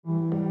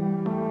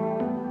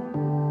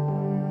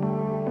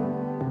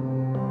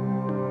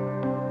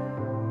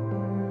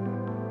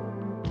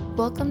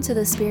Welcome to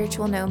the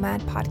Spiritual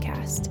Nomad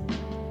Podcast,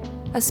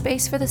 a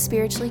space for the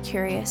spiritually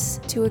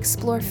curious to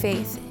explore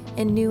faith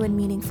in new and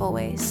meaningful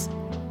ways.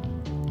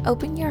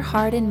 Open your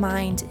heart and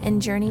mind and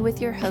journey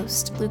with your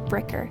host, Luke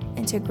Bricker,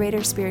 into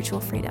greater spiritual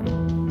freedom.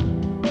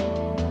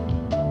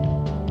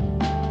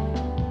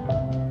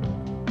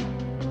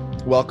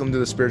 Welcome to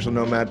the Spiritual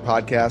Nomad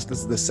Podcast. This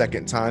is the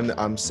second time that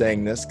I'm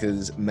saying this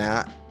because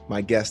Matt, my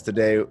guest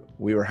today,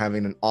 we were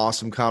having an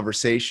awesome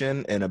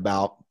conversation, and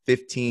about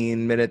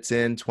 15 minutes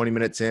in, 20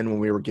 minutes in, when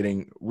we were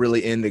getting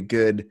really into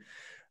good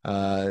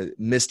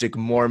mystic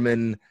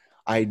Mormon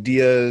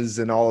ideas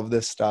and all of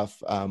this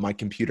stuff, my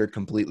computer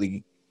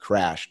completely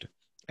crashed.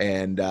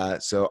 And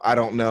so I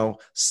don't know.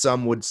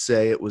 Some would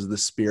say it was the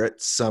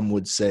spirit. Some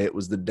would say it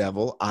was the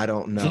devil. I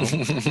don't know.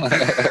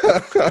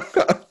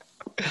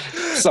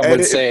 Some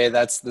would say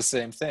that's the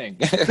same thing.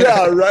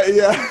 Yeah, right.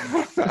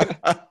 Yeah.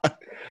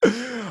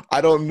 I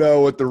don't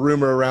know what the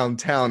rumor around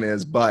town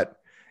is, but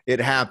it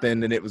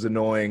happened and it was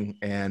annoying.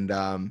 And,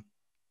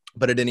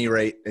 but at any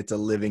rate, it's a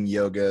living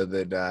yoga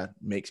that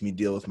makes me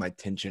deal with my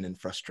tension and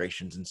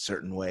frustrations in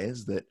certain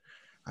ways that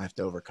I have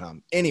to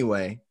overcome.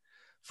 Anyway,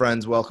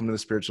 friends, welcome to the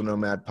Spiritual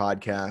Nomad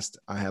Podcast.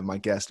 I have my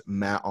guest,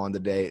 Matt, on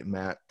today.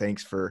 Matt,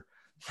 thanks for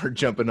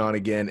jumping on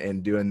again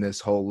and doing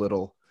this whole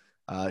little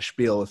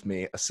spiel with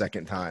me a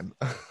second time.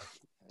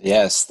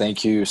 Yes.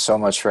 Thank you so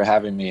much for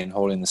having me and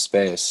holding the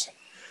space.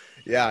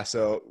 Yeah.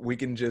 So we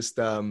can just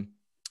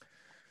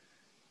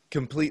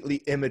completely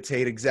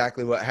imitate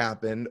exactly what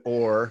happened,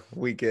 or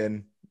we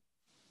can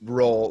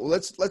roll.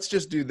 Let's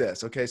just do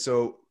this. Okay.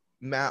 So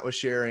Matt was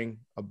sharing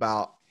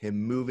about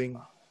him moving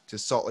to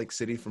Salt Lake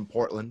City from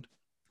Portland.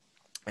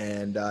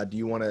 And do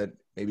you want to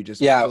maybe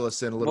just fill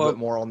us in a little bit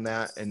more on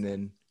that? And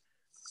then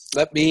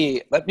let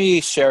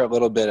me share a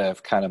little bit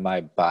of kind of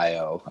my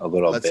bio a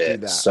little bit. Do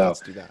that. So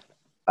let's do that.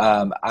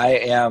 I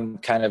am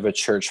kind of a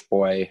church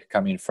boy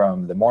coming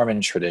from the Mormon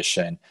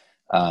tradition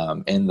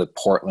in the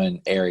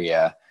Portland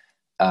area.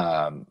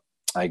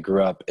 I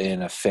grew up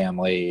in a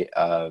family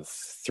of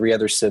 3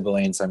 other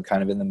siblings. I'm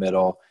kind of in the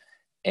middle,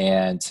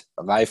 and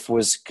life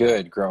was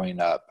good growing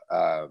up.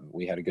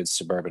 We had a good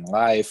suburban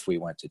life. We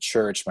went to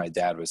church. My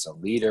dad was a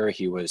leader.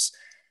 He was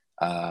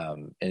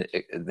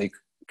the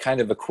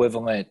kind of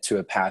equivalent to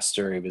a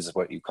pastor. He was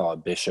what you call a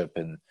bishop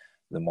in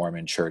the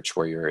Mormon church,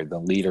 where you're the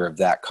leader of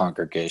that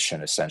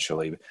congregation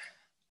essentially.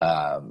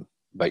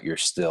 But you're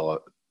still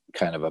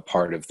kind of a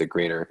part of the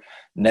greater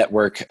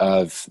network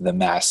of the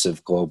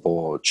massive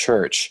global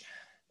church.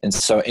 And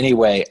so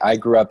anyway, I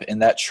grew up in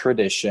that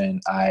tradition.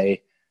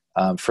 I,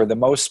 for the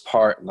most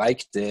part,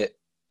 liked it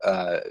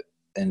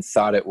and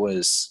thought it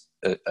was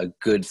a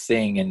good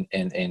thing,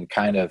 and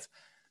kind of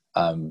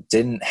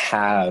didn't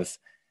have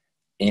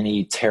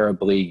any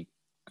terribly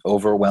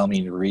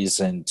overwhelming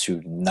reason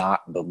to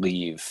not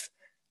believe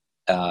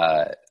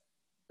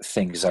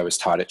things I was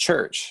taught at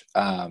church.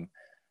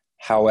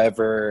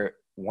 However,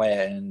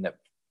 when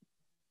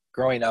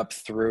growing up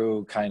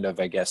through kind of,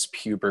 I guess,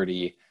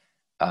 puberty,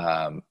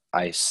 I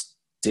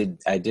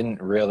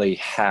didn't really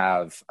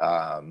have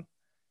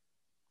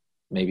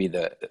maybe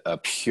a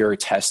pure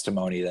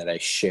testimony that I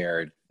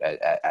shared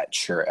at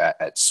church,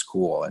 at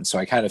school. And so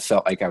I kind of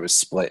felt like I was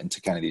split into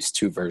kind of these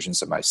 2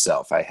 versions of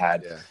myself. I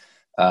had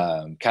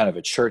kind of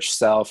a church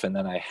self, and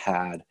then I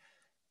had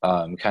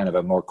kind of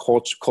a more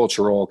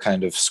cultural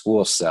kind of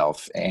school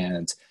self,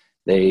 and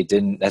they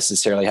didn't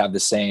necessarily have the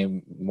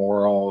same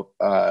moral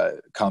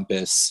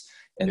compass.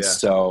 And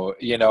so,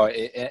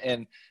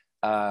 I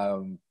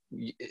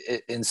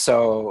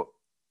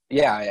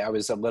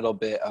was a little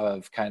bit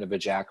of kind of a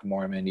Jack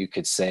Mormon, you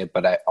could say,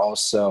 but I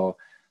also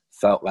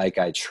felt like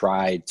I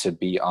tried to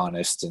be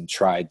honest and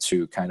tried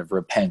to kind of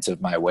repent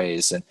of my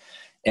ways. And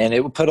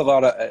it would put a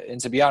lot of,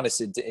 and to be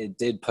honest, it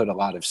did put a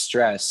lot of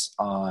stress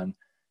on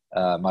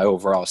my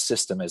overall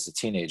system as a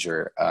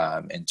teenager,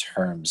 in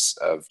terms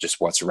of just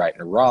what's right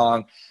and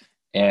wrong.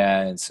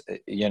 And,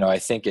 I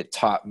think it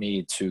taught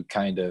me to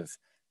kind of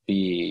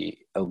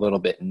be a little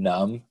bit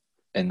numb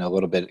and a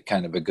little bit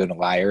kind of a good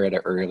liar at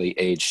an early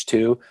age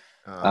too.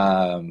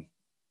 And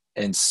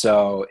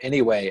so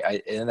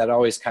anyway, and that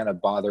always kind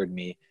of bothered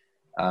me.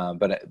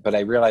 But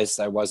I realized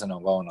I wasn't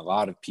alone. A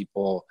lot of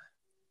people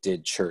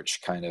did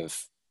church kind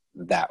of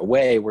that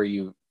way,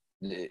 where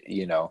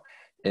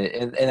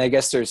and I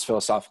guess there's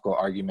philosophical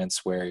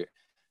arguments where,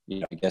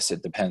 I guess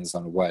it depends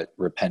on what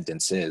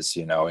repentance is,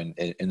 in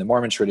the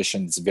Mormon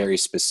tradition, it's very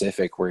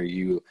specific, where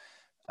you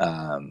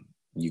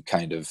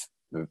kind of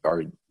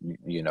are,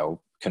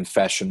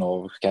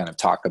 confessional, kind of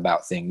talk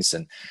about things.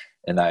 And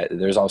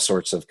there's all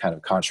sorts of kind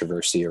of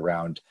controversy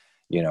around,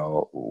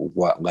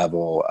 what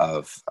level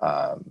of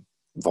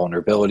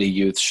vulnerability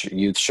youth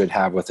should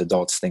have with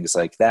adults, things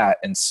like that.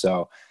 And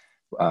so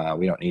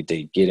we don't need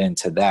to get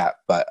into that,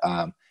 but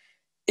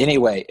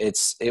anyway,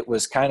 it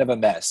was kind of a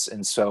mess.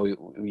 And so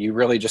you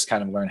really just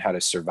kind of learn how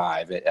to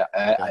survive.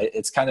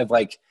 It's kind of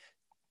like,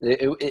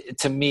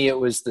 to me, it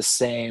was the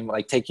same,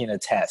 like taking a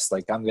test.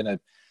 Like I'm going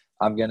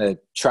to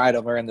try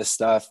to learn this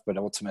stuff, but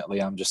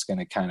ultimately I'm just going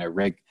to kind of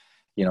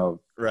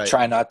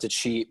try not to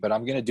cheat, but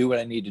I'm going to do what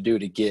I need to do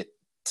to get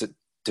to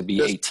to be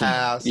just 18.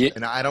 pass,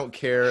 and I don't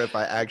care if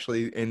I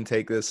actually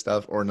intake this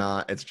stuff or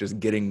not. It's just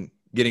getting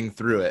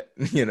through it,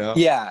 you know?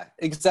 Yeah,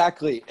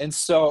 exactly. And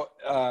so,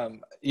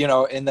 you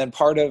know, and then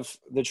part of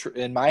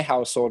in my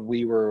household,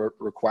 we were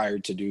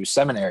required to do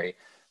seminary,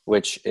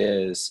 which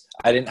is,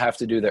 I didn't have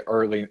to do the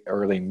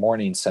early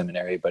morning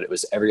seminary, but it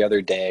was every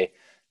other day,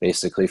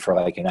 basically for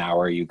like an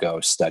hour, you go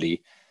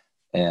study.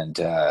 And,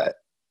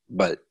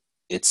 but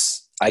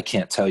I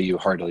can't tell you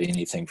hardly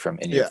anything from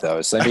any of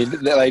those. I mean,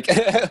 like,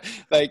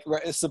 like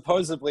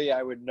supposedly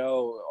I would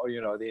know,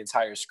 you know, the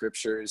entire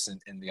scriptures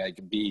and I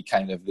could be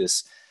kind of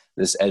this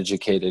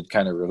educated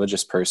kind of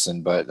religious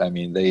person. But I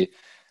mean,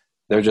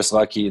 they're just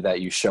lucky that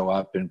you show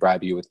up and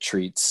bribe you with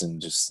treats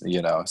and just,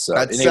 you know, so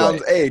that anyway.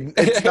 sounds, hey,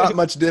 it's not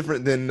much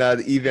different than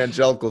the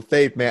evangelical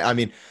faith, man. I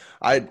mean,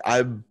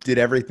 I did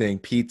everything: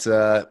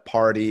 pizza,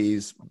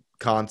 parties,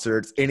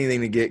 concerts, anything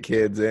to get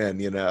kids in,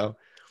 you know?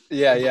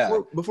 Yeah.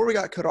 Before we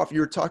got cut off, you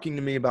were talking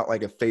to me about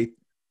like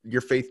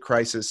your faith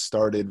crisis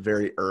started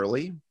very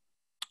early,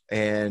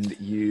 and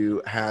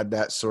you had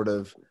that sort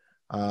of,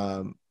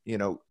 you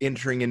know,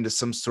 entering into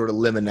some sort of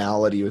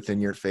liminality within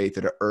your faith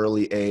at an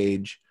early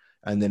age,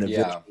 and then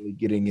eventually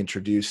getting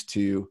introduced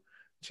to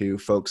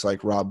folks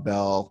like Rob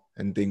Bell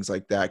and things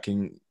like that.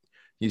 Can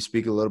you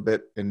speak a little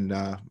bit in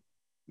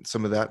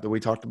some of that we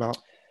talked about?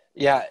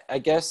 Yeah, I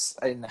guess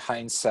in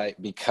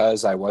hindsight,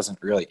 because I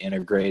wasn't really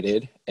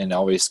integrated and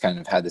always kind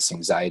of had this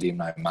anxiety in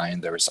my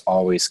mind, there was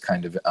always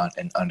kind of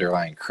an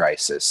underlying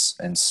crisis.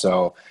 And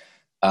so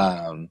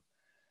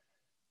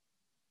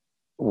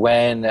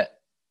when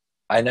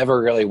I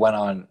never really went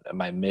on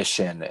my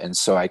mission, and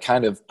so I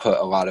kind of put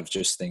a lot of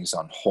just things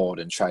on hold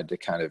and tried to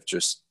kind of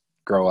just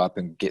grow up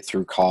and get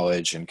through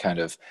college, and kind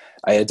of,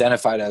 I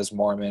identified as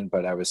Mormon,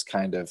 but I was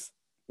kind of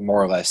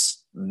more or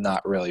less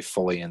not really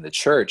fully in the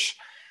church.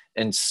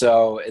 And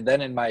so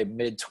then in my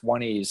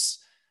mid-20s,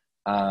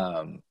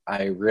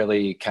 I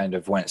really kind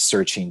of went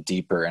searching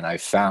deeper, and I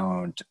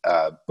found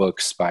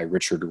books by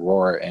Richard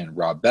Rohr and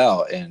Rob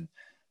Bell, and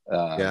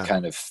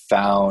kind of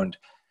found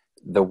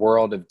the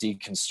world of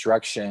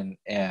deconstruction,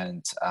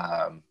 and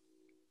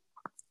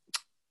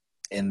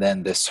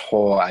then this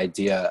whole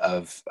idea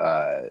of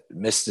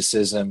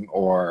mysticism,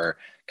 or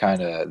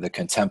kind of the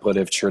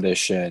contemplative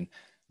tradition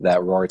that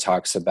Rohr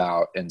talks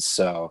about. And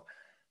so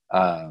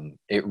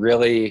it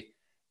really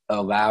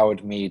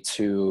allowed me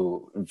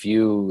to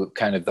view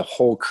kind of the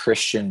whole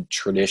Christian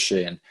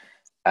tradition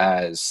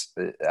as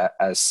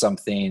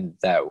something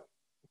that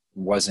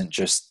wasn't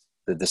just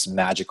this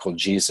magical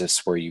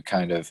Jesus where you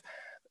kind of,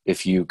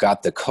 if you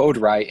got the code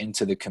right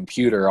into the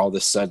computer, all of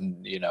a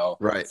sudden, you know,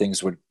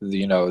 things would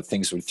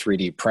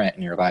 3D print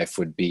and your life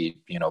would be,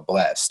 you know,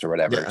 blessed or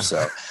whatever. Yeah.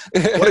 So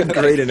what a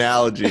great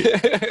analogy.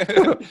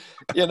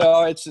 You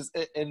know, it's just,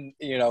 and,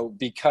 you know,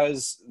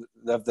 because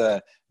of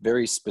the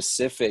very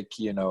specific,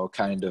 you know,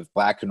 kind of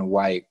black and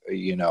white,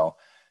 you know,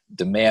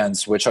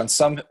 demands, which on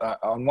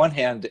one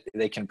hand,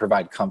 they can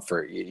provide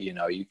comfort. You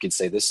know, you could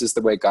say, this is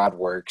the way God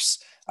works.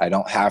 I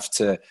don't have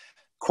to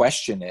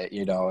question it,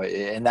 you know,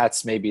 and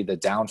that's maybe the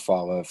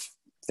downfall of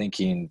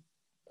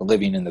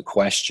living in the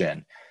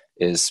question,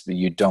 is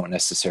you don't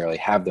necessarily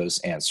have those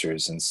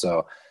answers. And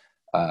so,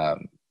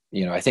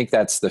 you know, I think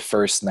that's the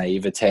first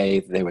naivete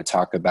they would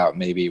talk about,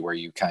 maybe, where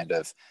you kind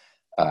of,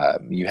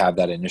 you have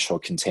that initial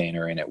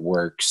container and it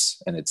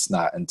works. And it's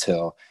not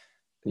until,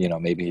 you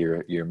know, maybe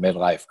your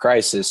midlife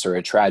crisis or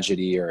a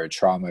tragedy or a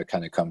trauma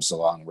kind of comes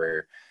along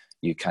where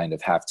you kind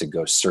of have to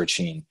go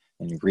searching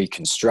and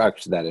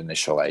reconstruct that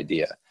initial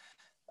idea.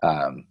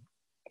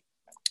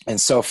 And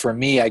so for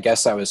me, I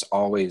guess I was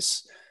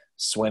always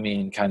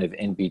swimming kind of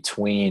in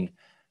between,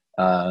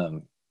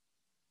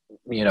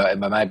 you know,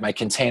 my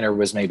container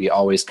was maybe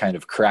always kind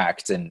of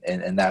cracked.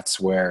 And that's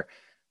where,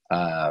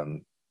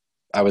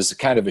 I was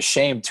kind of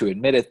ashamed to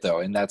admit it,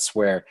 though. And that's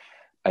where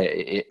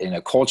in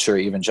a culture,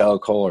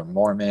 evangelical or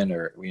Mormon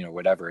or, you know,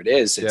 whatever it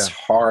is, it's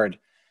hard,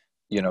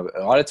 you know,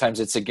 a lot of times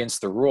it's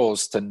against the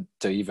rules to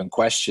even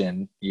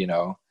question, you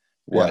know,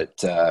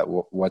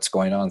 what's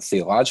going on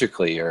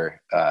theologically,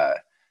 or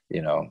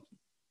you know,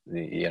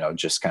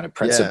 just kind of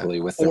principally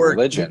with the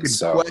religion. You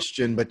can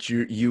question, but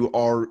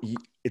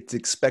it's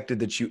expected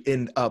that you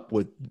end up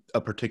with a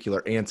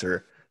particular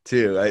answer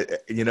too.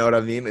 You know what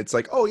I mean? It's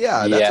like, oh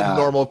yeah, that's a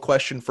normal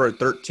question for a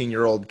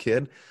 13-year-old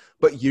kid,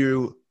 but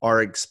you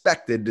are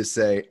expected to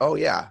say, oh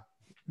yeah,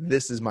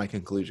 this is my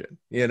conclusion.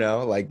 You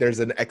know, like there's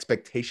an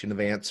expectation of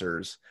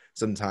answers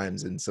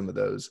sometimes in some of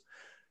those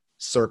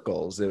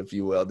circles, if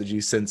you will. Did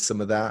you sense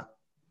some of that?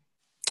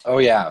 Oh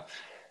yeah.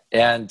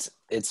 And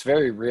it's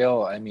very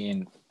real. I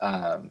mean,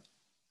 at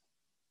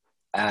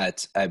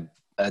the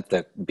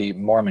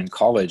Mormon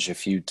college,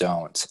 if you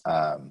don't,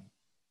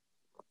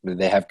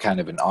 they have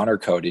kind of an honor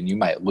code, and you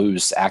might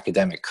lose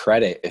academic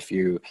credit if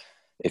you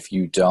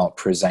don't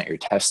present your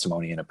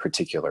testimony in a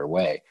particular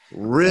way.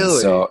 Really?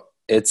 And so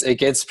it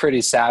gets pretty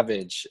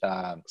savage.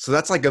 So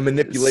that's like a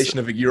manipulation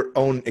of your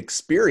own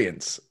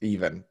experience,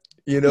 even.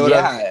 You know what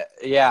I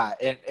mean? Yeah.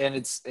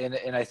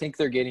 And I think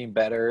they're getting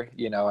better.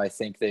 You know, I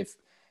think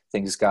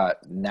things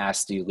got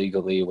nasty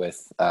legally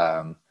with,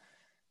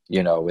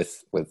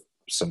 with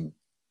some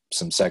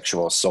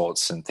sexual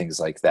assaults and things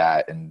like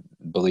that, and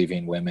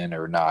believing women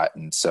or not.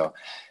 And so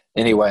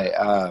anyway,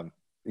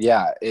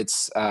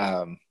 it's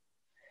but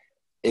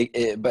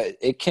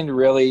it can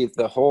really,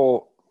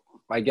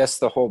 I guess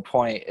the whole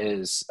point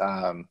is,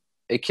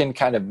 it can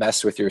kind of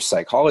mess with your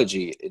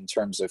psychology in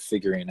terms of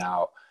figuring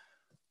out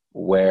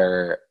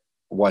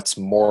what's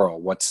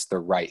moral, what's the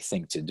right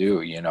thing to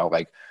do,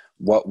 like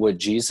what would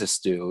Jesus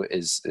do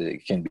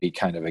it can be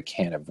kind of a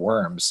can of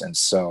worms. And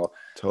so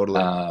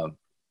totally.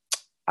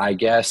 I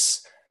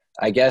guess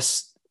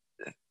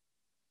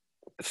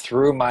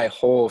through my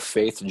whole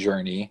faith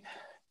journey,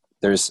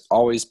 there's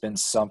always been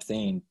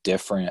something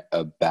different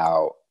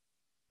about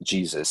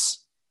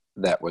Jesus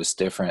that was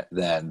different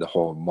than the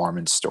whole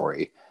Mormon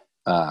story.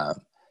 And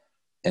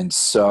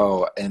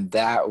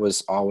that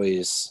was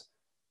always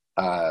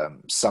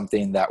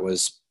something that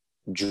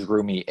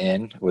drew me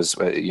in, was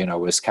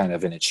kind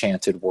of an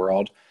enchanted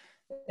world,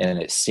 and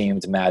it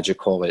seemed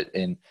magical.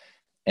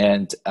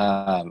 And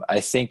I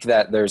think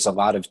that there's a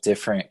lot of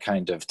different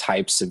kind of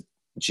types of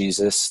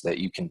Jesus that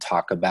you can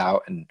talk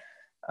about. And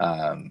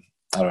I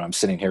don't know, I'm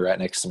sitting here right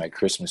next to my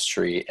Christmas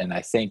tree, and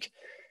I think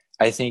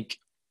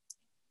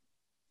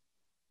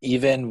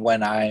even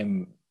when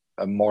I'm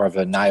more of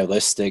a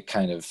nihilistic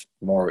kind of,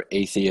 more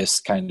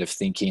atheist kind of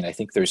thinking, I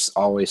think there's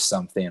always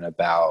something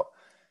about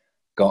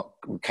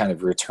kind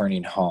of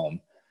returning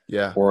home,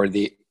 or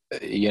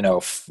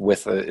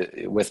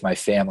with my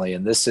family.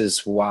 And this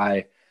is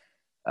why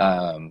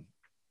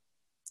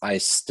I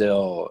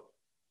still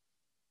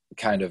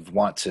kind of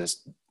want to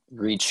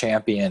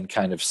re-champion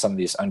kind of some of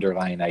these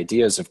underlying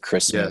ideas of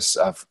Christmas,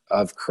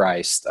 of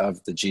Christ,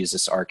 of the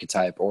Jesus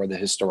archetype, or the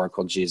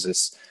historical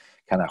Jesus,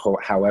 kind of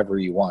however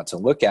you want to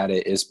look at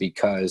it, is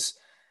because,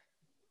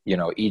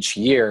 each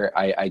year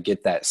I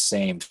get that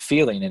same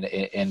feeling.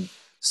 And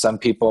some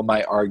people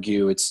might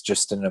argue it's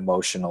just an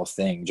emotional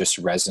thing, just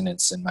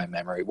resonance in my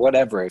memory,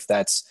 whatever. If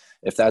that's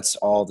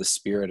all the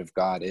Spirit of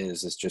God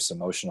is just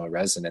emotional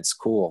resonance,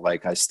 cool.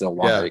 Like I still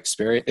want to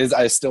experience,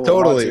 I still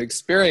want to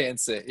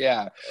experience it.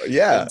 Yeah.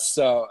 Yeah. And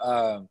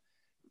so,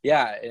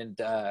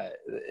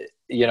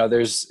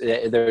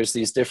 there's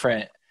these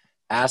different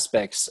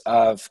aspects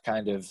of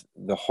kind of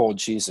the whole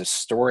Jesus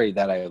story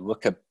that I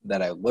look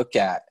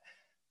at,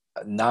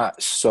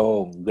 not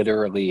so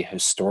literally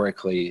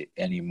historically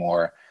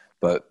anymore,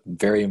 but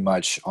very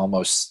much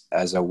almost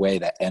as a way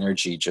that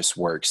energy just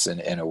works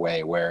in a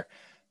way where,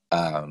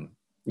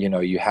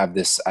 you have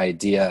this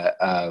idea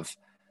of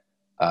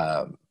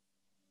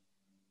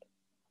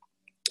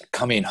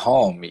coming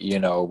home,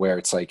 where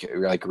it's like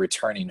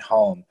returning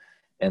home,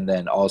 and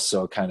then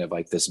also kind of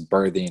like this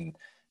birthing.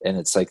 And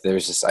it's like,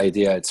 there's this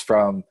idea, it's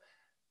from,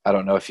 I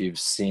don't know if you've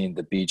seen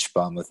The Beach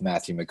Bum with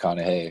Matthew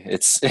McConaughey.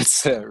 It's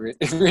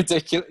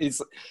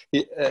ridiculous.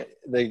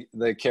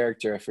 The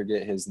character, I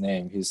forget his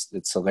name.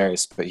 It's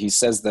hilarious, but he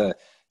says the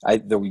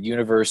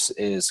universe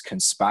is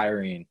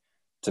conspiring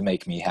to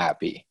make me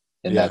happy,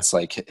 and that's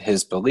like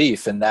his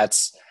belief, and I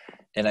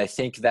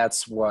think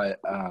that's what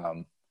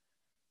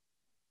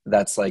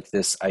that's like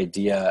this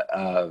idea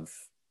of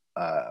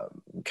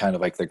kind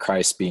of like the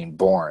Christ being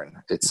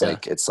born. It's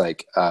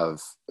like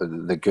of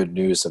the good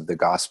news of the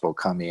gospel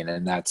coming.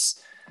 And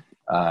that's,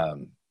 I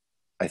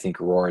think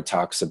Rohr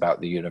talks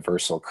about the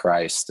universal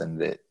Christ,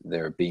 and that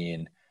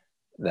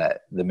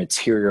that the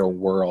material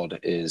world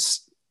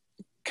is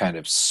kind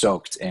of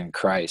soaked in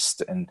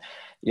Christ. And,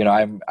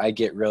 I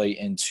get really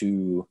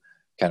into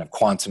kind of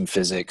quantum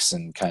physics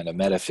and kind of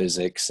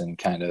metaphysics and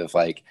kind of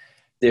like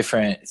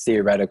different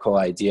theoretical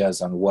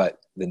ideas on what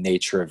the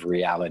nature of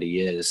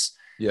reality is.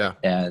 Yeah.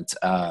 And,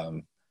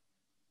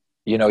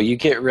 you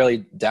get really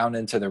down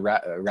into the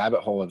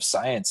rabbit hole of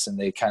science, and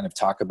they kind of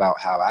talk about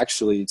how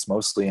actually it's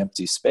mostly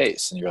empty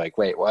space. And you're like,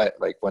 wait, what?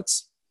 Like,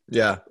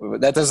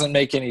 that doesn't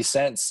make any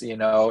sense,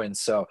 And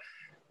so,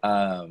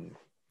 to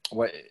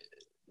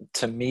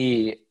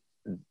me,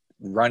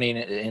 running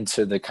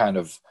into the kind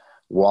of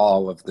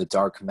wall of the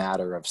dark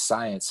matter of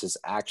science has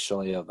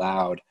actually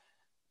allowed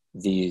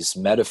these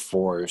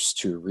metaphors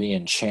to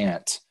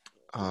re-enchant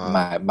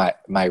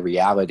my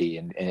reality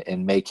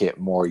and make it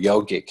more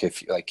yogic,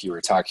 if like you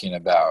were talking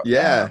about.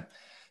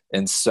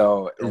 And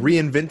so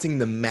reinventing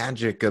the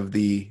magic of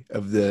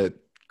the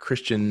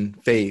Christian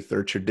faith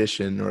or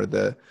tradition, or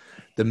the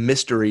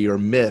mystery or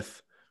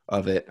myth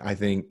of it, I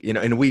think,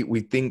 and we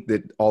think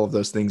that all of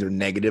those things are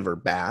negative or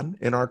bad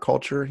in our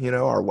culture,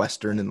 our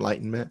Western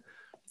Enlightenment.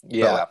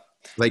 But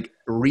like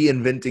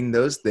reinventing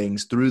those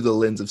things through the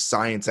lens of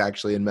science,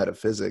 actually, and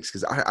metaphysics,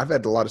 because I've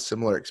had a lot of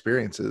similar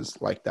experiences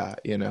like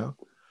that,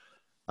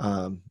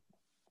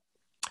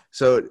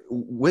 So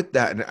with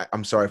that, and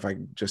I'm sorry if I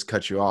just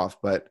cut you off,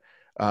 but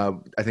I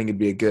think it'd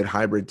be a good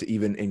hybrid to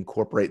even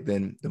incorporate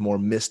then the more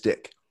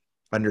mystic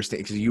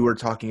understanding, because you were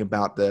talking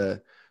about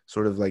the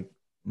sort of like,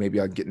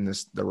 maybe I'm getting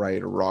this the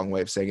right or wrong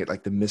way of saying it,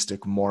 like the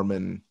mystic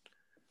Mormon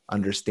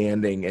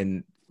understanding,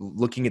 and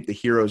looking at the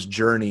hero's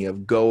journey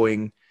of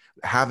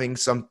having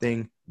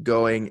something,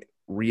 going,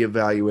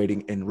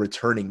 reevaluating, and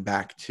returning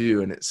back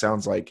to. And it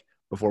sounds like,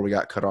 before we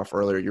got cut off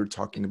earlier, you're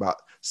talking about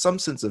some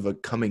sense of a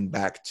coming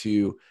back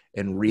to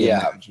and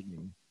Yeah.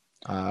 reimagining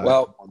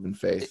Well, Mormon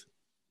faith.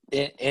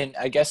 in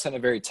I guess in a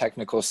very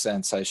technical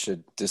sense, I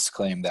should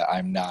disclaim that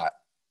I'm not,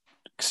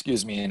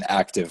 an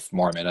active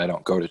Mormon. I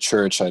don't go to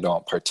church. I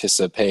don't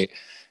participate.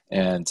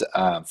 And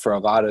for a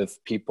lot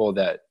of people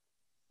that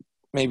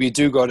maybe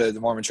do go to the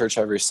Mormon church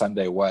every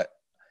Sunday, what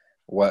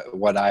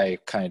I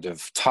kind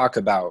of talk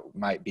about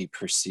might be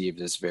perceived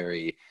as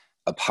very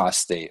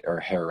apostate or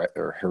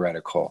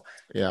heretical.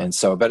 Yeah. And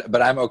so,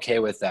 but I'm okay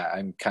with that.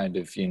 I'm kind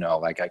of,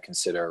 like I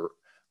consider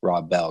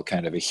Rob Bell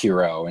kind of a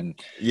hero, and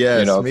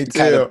Yes, me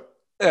too.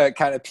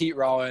 Kind of Pete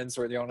Rollins,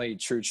 where the only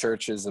true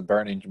church is the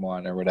burning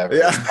one or whatever.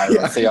 Yeah. Kind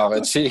of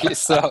theology.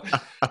 So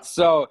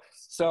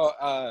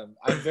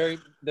I'm very,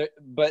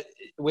 but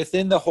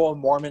within the whole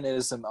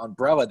Mormonism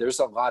umbrella, there's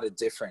a lot of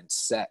different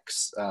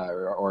sects,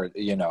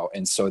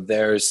 and so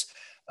there's,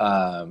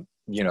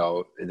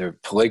 the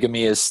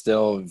polygamy is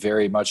still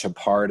very much a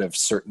part of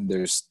certain.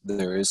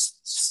 There is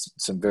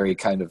some very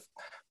kind of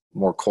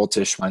more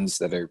cultish ones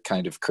that are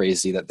kind of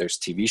crazy that there's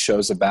TV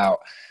shows about.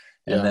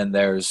 And then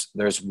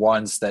there's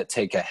ones that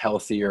take a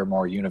healthier,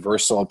 more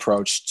universal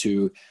approach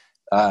to,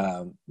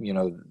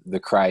 the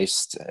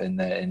Christ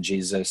and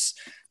Jesus.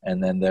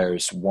 And then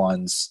there's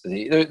ones,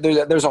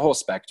 there's a whole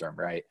spectrum,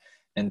 right?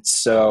 And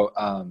so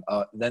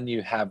then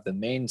you have the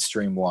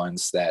mainstream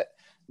ones that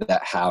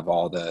have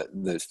all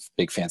the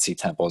big fancy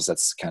temples.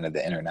 That's kind of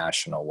the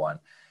international one.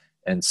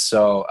 And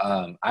so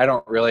I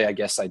don't really, I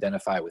guess,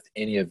 identify with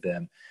any of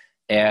them.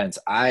 And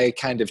I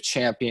kind of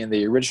champion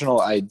the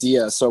original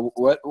idea. So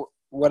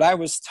what I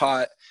was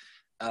taught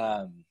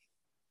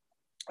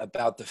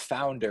about the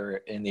founder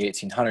in the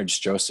 1800s,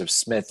 Joseph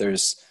Smith,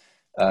 there's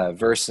a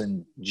verse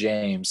in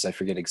James, I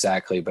forget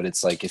exactly, but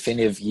it's like, if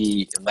any of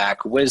ye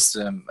lack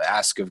wisdom,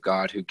 ask of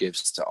God who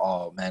gives to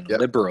all men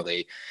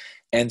liberally.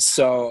 And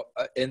so,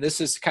 and this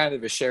is kind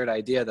of a shared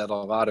idea that a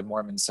lot of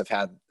Mormons have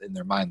had in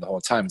their mind the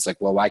whole time. It's like,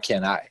 well, why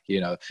can't I?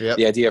 The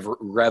idea of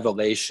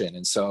revelation.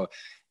 And so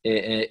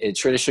it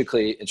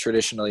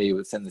traditionally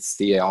within the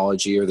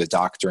theology or the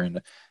doctrine,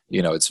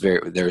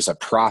 there's a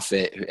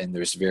prophet and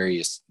there's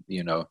various,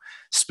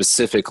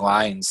 specific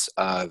lines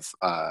of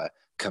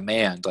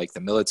command, like the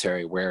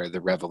military, where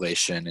the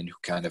revelation and who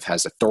kind of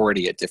has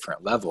authority at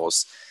different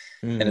levels.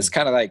 And it's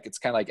kind of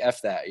like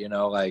F that,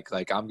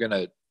 like I'm going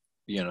to,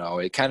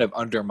 it kind of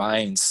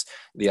undermines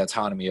the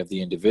autonomy of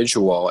the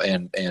individual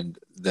and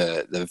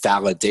the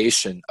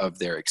validation of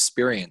their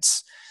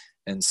experience.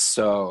 And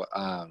so,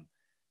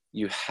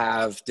 you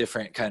have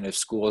different kind of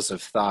schools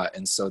of thought.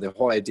 And so the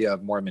whole idea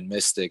of Mormon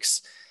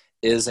mystics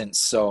isn't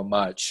so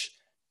much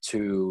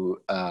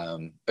to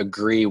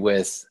agree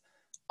with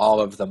all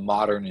of the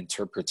modern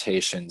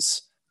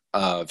interpretations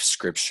of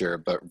scripture,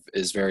 but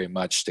is very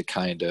much to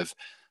kind of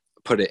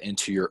put it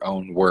into your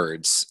own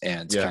words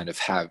and kind of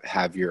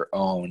have your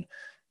own,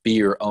 be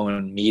your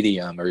own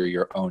medium or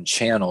your own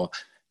channel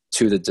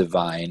to the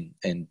divine.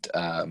 And,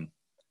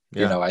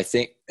 I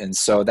think, and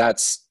so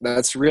that's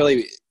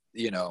really,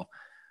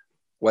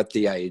 what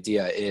the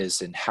idea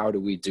is and how do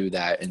we do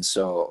that. And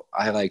so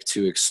I like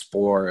to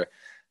explore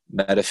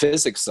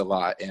metaphysics a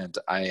lot. And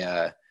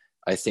I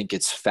think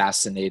it's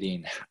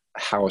fascinating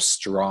how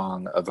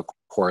strong of a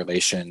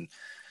correlation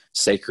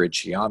sacred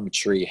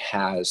geometry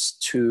has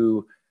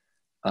to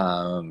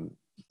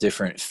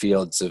different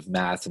fields of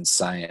math and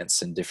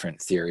science and different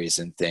theories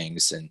and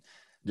things. And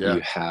you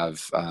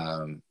have,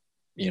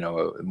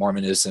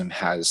 Mormonism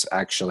has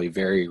actually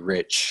very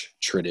rich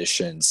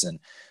traditions. And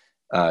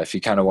if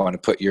you kind of want to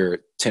put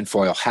your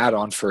tinfoil hat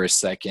on for a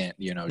second,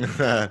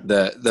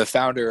 the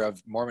founder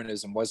of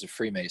Mormonism was a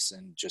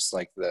Freemason, just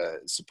like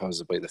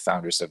supposedly the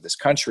founders of this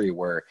country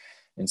were.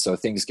 And so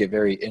things get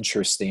very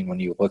interesting when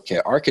you look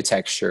at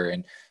architecture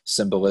and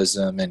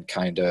symbolism and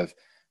kind of,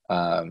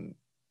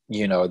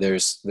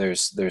 there's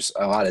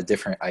a lot of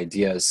different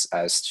ideas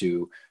as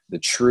to the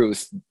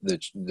truth,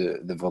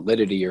 the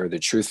validity or the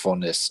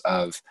truthfulness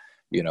of,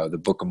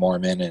 the Book of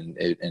Mormon and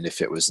if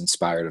it was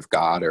inspired of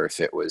God or if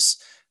it was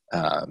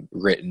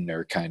written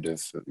or kind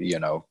of,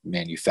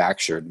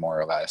 manufactured more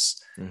or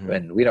less.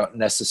 And we don't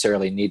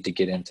necessarily need to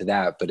get into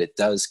that, but it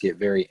does get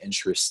very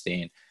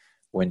interesting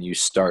when you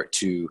start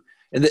to,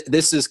 and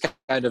this is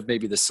kind of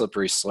maybe the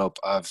slippery slope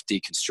of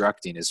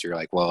deconstructing is you're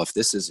like, well, if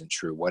this isn't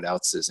true, what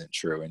else isn't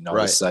true? And all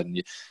of a sudden,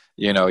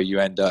 you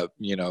end up,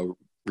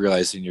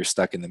 realizing you're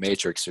stuck in the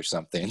Matrix or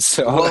something.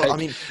 So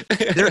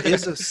there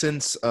is a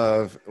sense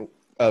of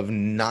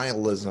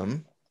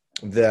nihilism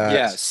that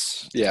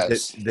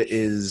that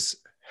is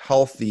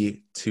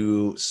healthy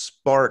to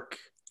spark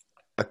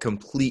a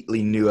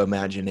completely new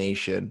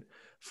imagination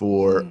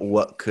for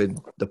what could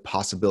the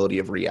possibility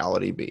of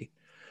reality be.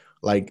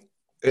 Like,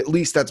 at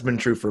least that's been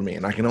true for me.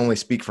 And I can only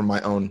speak from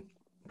my own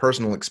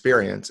personal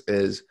experience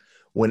is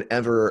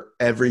whenever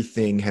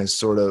everything has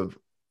sort of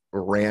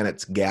ran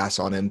its gas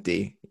on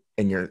empty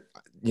and you're,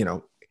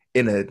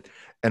 in an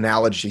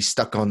analogy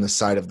stuck on the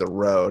side of the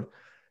road,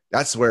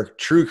 that's where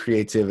true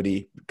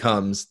creativity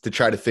comes to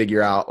try to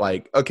figure out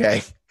like,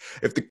 okay,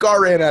 if the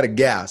car ran out of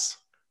gas,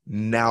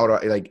 now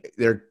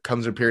there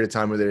comes a period of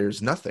time where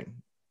there's nothing.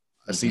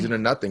 a season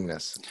of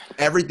nothingness.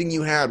 Everything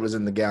you had was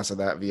in the gas of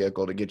that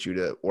vehicle to get you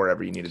to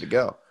wherever you needed to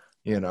go,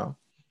 you know?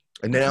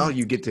 And now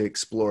you get to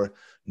explore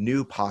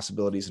new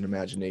possibilities and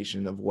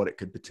imagination of what it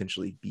could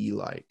potentially be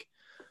like.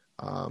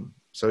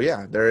 So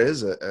yeah, there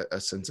is a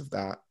sense of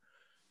that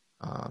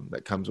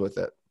that comes with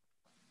it.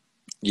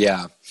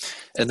 Yeah.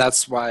 And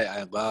that's why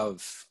I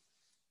love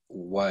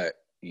what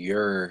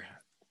you're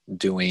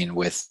doing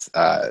with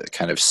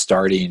kind of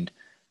starting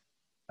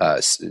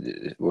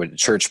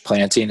church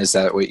planting. Is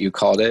that what you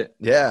called it?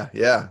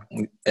 Yeah.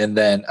 And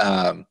then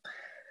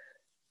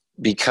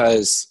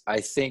because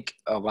I think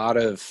a lot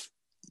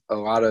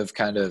of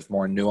kind of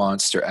more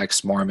nuanced or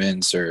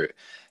ex-Mormons or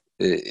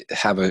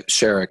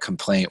share a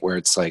complaint where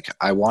it's like,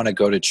 I want to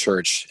go to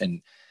church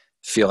and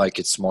feel like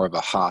it's more of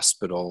a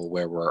hospital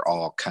where we're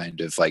all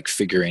kind of like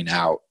figuring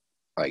out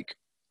like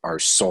our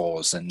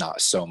souls, and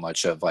not so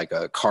much of like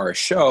a car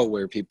show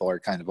where people are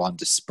kind of on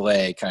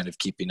display, kind of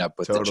keeping up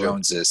with the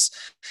Joneses.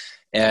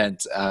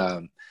 And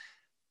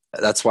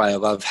that's why I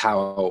love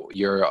how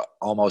you're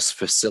almost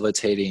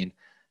facilitating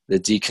the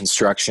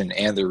deconstruction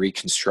and the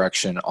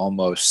reconstruction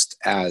almost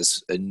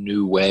as a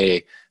new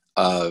way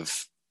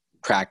of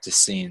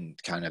practicing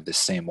kind of the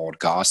same old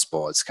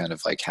gospel. It's kind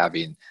of like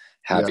having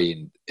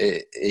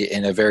it,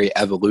 in a very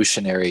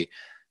evolutionary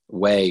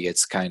way,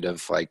 it's kind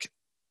of like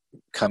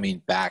coming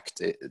back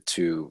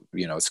to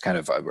it's kind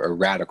of a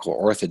radical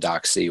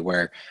orthodoxy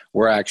where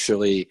we're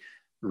actually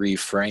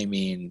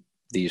reframing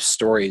these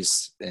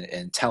stories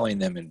and telling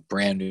them in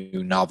brand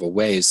new novel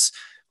ways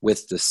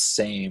with the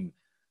same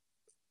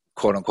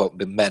quote unquote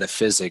the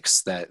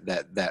metaphysics that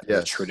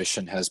the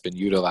tradition has been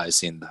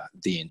utilizing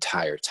the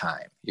entire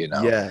time,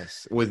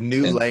 Yes, with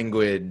new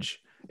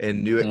language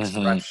and new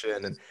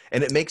expression,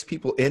 and it makes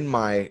people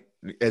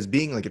as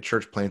being like a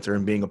church planter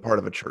and being a part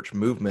of a church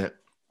movement,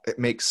 it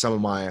makes some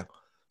of my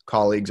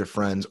colleagues or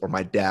friends, or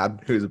my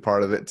dad, who's a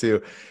part of it too,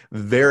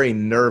 very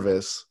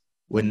nervous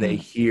when they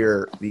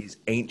hear these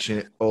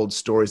ancient old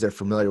stories they're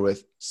familiar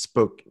with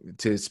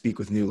speak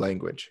with new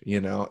language,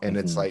 and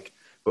it's like,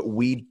 but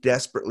we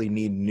desperately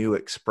need new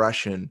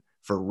expression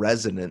for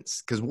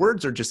resonance, because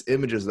words are just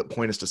images that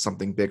point us to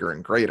something bigger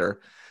and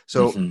greater.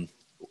 So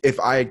if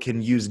I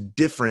can use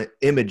different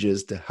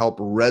images to help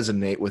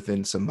resonate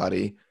within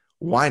somebody,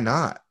 why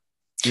not?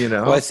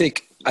 Well, I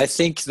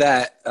think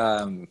that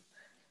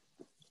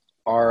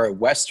our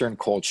Western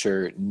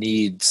culture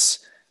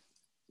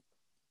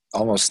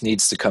almost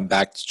needs to come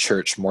back to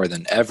church more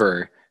than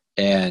ever.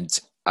 And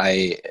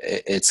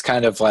it's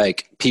kind of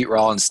like Pete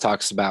Rollins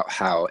talks about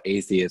how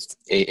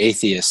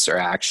atheists are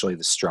actually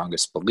the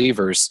strongest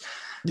believers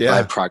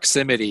by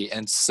proximity.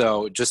 And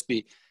so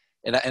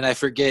and I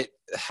forget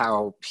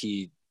how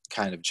Pete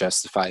kind of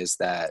justifies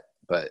that,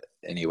 but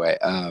anyway,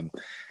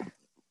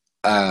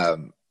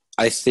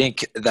 I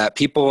think that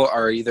people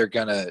are either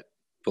going to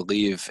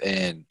believe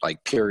in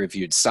like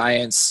peer-reviewed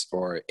science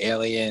or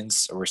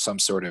aliens or some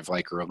sort of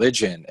like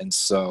religion. And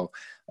so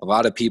a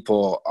lot of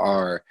people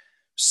are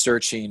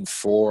searching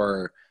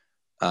for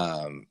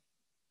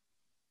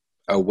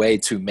a way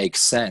to make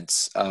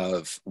sense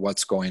of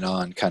what's going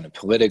on kind of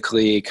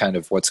politically, kind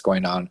of what's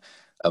going on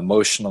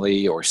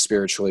emotionally or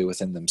spiritually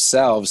within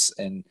themselves.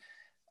 And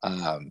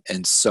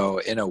so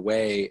in a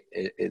way,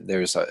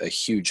 there's a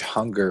huge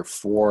hunger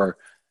for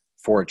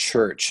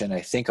church. And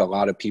I think a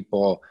lot of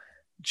people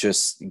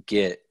just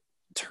get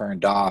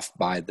turned off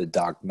by the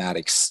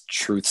dogmatic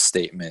truth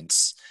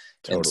statements.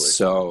 Totally. And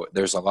so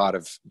there's a lot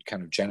of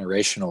kind of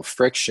generational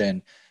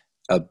friction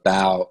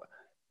about,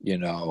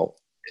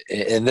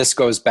 and this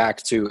goes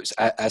back to,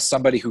 as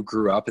somebody who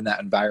grew up in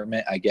that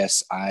environment, I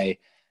guess I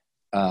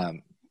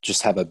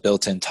just have a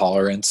built-in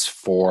tolerance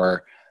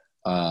for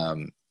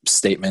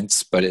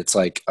statements, but it's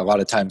like a lot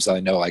of times I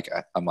know, I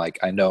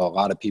know a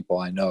lot of people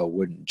I know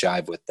wouldn't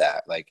jive with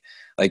that. Like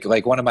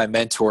one of my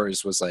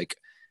mentors was like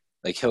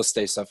he'll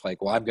say stuff like,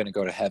 well, I'm going to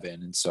go to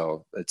heaven. And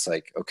so it's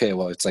like, okay,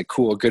 well, it's like,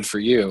 cool, good for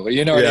you.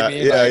 You know what I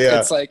mean?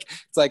 It's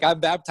like, I'm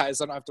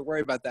baptized. I don't have to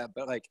worry about that.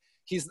 But like,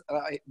 it's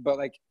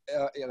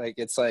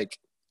like,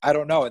 I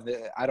don't know.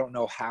 I don't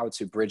know how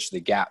to bridge the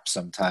gap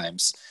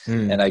sometimes.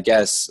 And I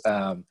guess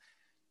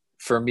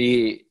for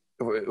me,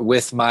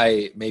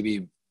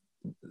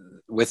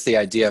 with the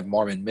idea of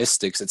Mormon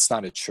mystics, it's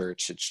not a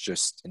church. It's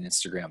just an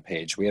Instagram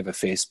page. We have a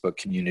Facebook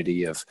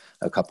community of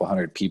a couple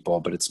hundred people,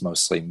 but it's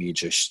mostly me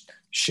just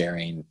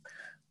sharing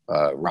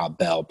Rob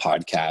Bell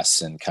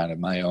podcasts and kind of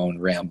my own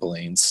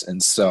ramblings.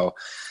 And so,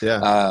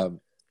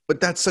 but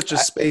that's such a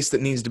space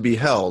that needs to be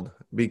held,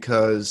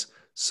 because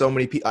so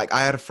many people, like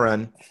I had a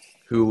friend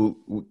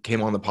who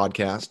came on the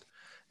podcast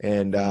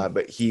and,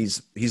 but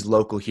he's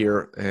local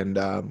here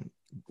and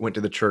went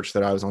to the church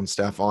that I was on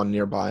staff on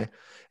nearby.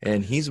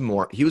 And he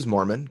was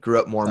Mormon, grew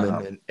up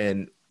Mormon,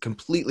 and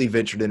completely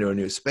ventured into a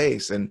new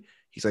space. And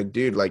he's like,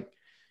 dude,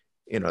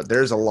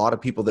 there's a lot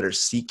of people that are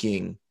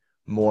seeking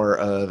more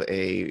of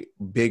a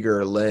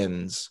bigger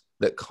lens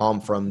that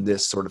come from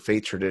this sort of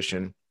faith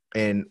tradition.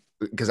 And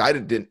because I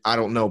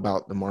don't know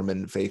about the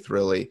Mormon faith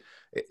really.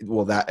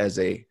 Well, that as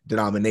a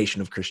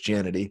denomination of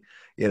Christianity,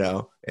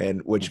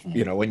 and which,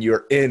 when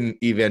you're in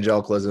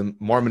evangelicalism,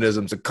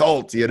 Mormonism's a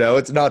cult,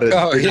 it's not a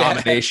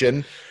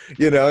denomination, and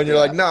you're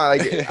like, no,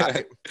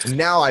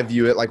 now I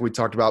view it like we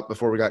talked about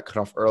before we got cut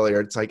off earlier.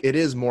 It's like, it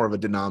is more of a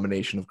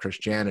denomination of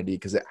Christianity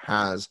because it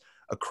has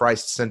a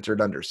Christ-centered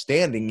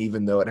understanding,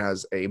 even though it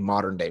has a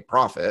modern day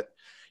prophet,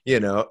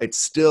 it's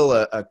still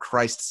a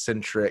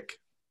Christ-centric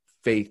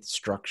faith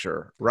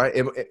structure, right?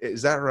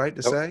 Is that right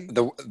to say?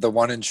 The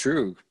one and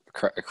true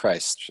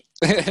Christ.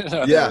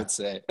 I would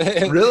say.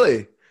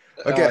 Really?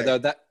 Okay.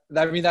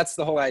 That's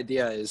the whole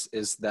idea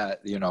is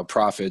that,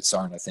 prophets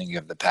aren't a thing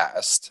of the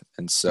past.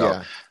 And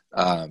so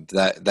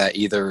that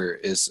either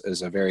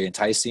is a very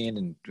enticing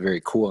and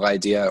very cool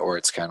idea, or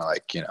it's kind of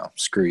like,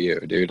 screw you,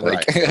 dude.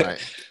 Like, right.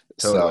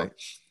 Totally.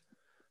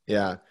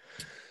 Yeah.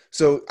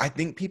 So I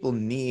think people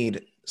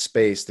need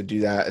space to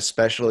do that,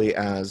 especially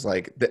as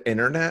like the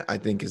internet, I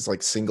think, is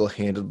like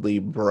single-handedly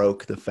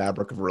broke the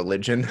fabric of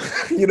religion.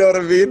 You know what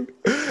I mean?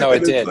 No,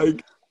 it did.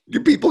 Like,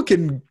 people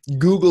can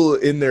Google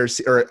in their,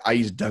 or I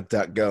use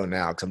DuckDuckGo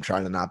now because I'm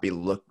trying to not be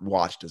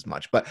watched as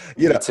much, but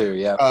Me too,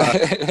 yeah.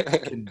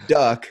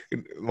 duck,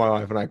 my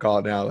wife and I call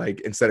it now,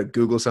 like instead of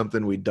Google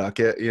something, we duck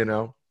it,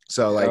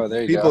 so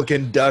like people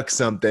can duck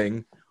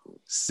something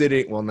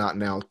sitting, well, not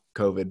now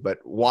COVID,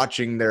 but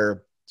watching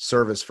their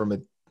service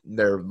from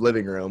their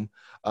living room,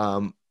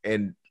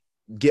 and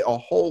get a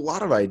whole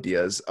lot of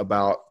ideas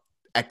about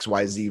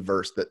XYZ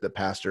verse that the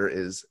pastor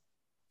is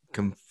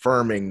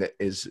confirming that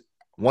is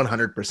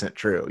 100%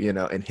 true,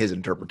 in his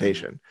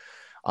interpretation.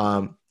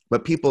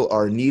 But people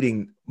are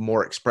needing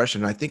more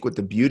expression. I think what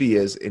the beauty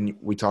is, and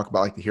we talk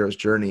about like the hero's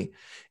journey,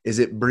 is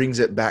it brings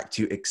it back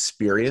to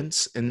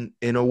experience in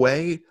a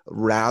way,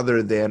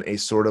 rather than a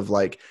sort of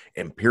like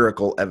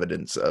empirical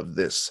evidence of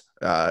this,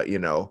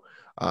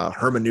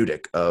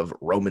 hermeneutic of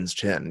Romans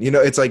 10.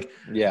 It's like,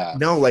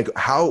 no, like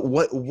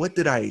what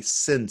did I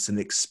sense and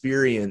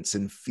experience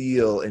and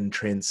feel and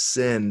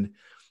transcend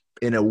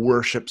in a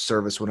worship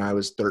service when I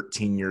was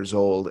 13 years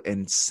old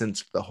and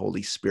sensed the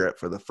Holy Spirit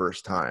for the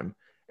first time,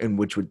 and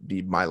which would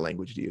be my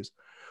language to use.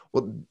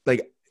 Well,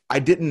 like, I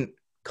didn't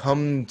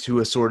come to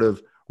a sort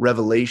of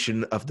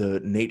revelation of the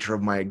nature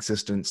of my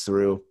existence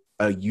through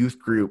a youth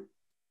group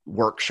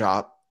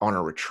workshop on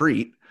a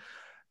retreat.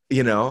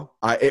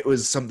 It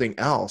was something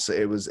else.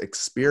 It was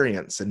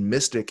experience, and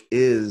mystic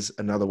is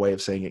another way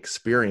of saying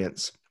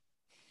experience.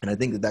 And I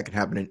think that can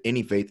happen in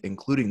any faith,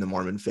 including the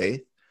Mormon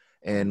faith.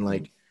 And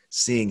like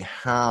seeing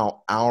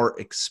how our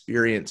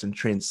experience and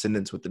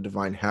transcendence with the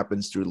divine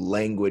happens through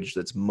language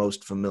that's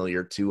most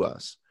familiar to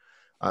us.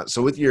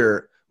 So with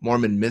your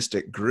Mormon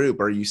mystic group,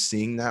 are you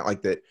seeing that,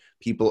 like that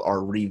people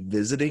are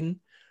revisiting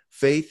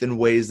faith in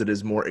ways that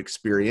is more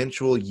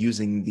experiential,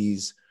 using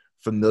these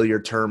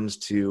familiar terms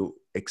to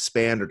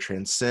expand or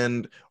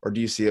transcend? Or do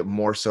you see it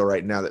more so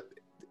right now that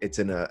it's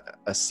in a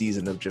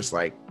season of just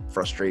like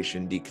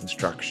frustration,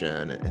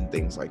 deconstruction, and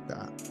things like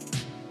that?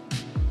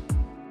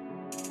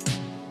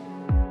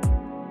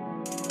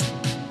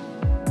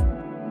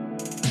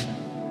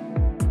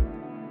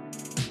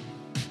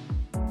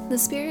 The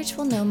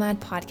Spiritual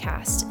Nomad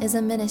Podcast is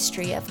a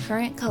ministry of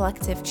Current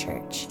Collective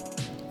Church,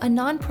 a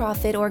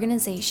nonprofit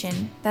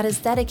organization that is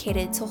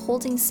dedicated to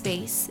holding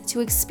space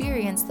to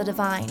experience the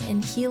divine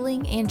in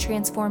healing and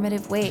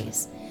transformative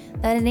ways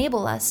that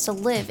enable us to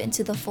live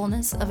into the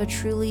fullness of a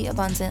truly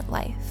abundant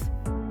life.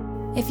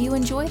 If you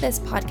enjoy this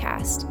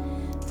podcast,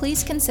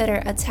 please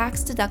consider a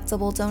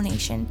tax-deductible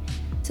donation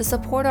to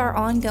support our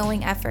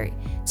ongoing effort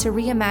to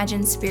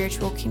reimagine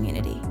spiritual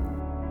community.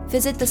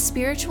 Visit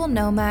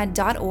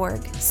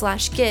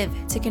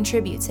thespiritualnomad.org/give to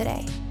contribute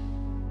today.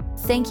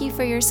 Thank you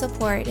for your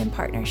support and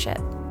partnership.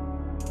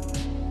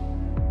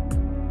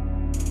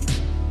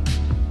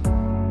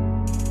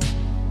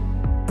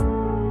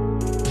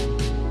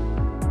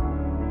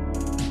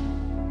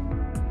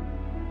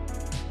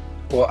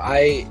 Well,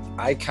 I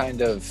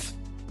kind of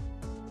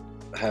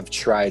have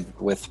tried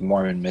with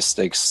Mormon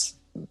mystics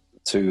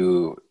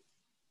to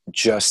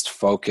just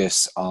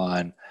focus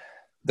on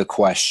the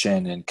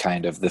question and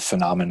kind of the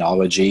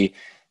phenomenology,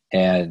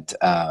 and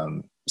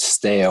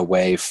stay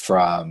away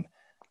from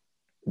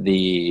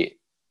the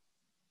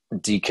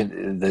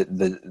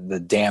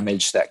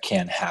damage that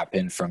can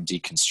happen from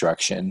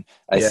deconstruction.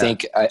 I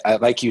think, I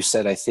like you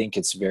said, I think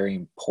it's very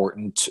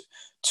important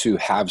to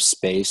have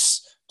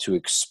space to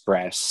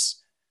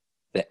express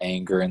the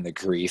anger and the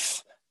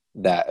grief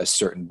that a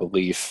certain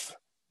belief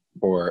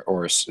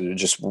or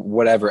just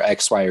whatever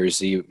X, Y, or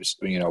Z,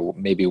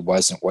 maybe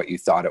wasn't what you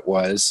thought it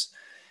was.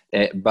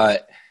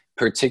 But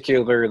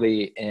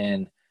particularly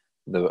in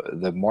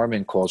the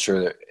Mormon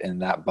culture, in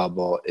that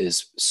bubble,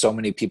 is so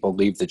many people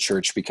leave the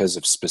church because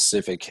of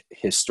specific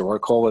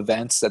historical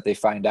events that they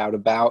find out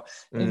about,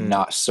 and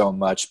not so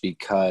much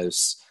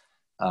because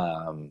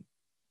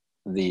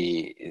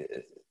the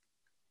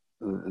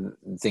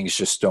things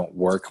just don't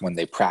work when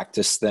they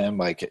practice them.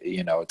 Like,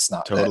 it's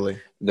not Totally.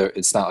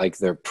 it's not like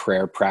their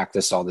prayer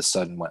practice all of a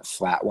sudden went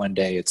flat one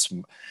day.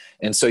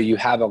 And so you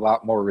have a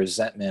lot more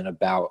resentment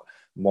about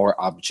more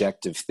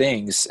objective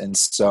things. And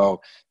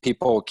so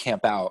people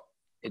camp out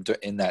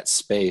in that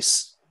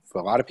space for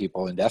a lot of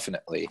people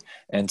indefinitely.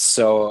 And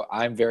so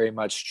I'm very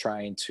much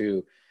trying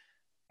to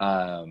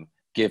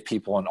give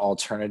people an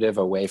alternative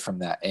away from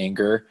that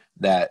anger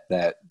that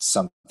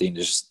something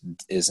just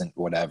isn't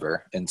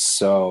whatever. And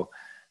so,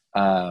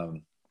 I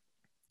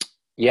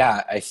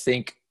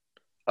think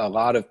a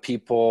lot of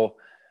people,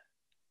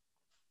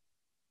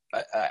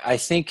 I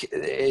think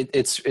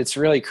it's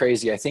really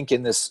crazy. I think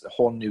in this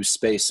whole new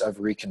space of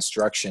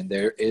reconstruction,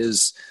 there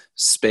is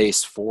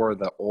space for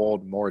the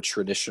old, more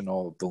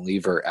traditional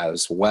believer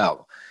as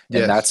well.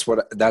 And Yes.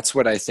 that's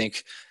what I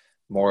think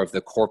more of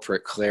the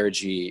corporate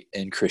clergy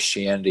in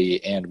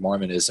Christianity and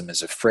Mormonism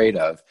is afraid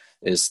of,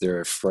 is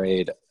they're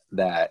afraid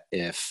that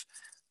if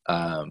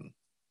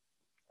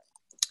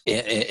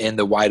in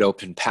the wide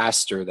open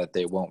pastor, that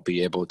they won't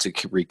be able to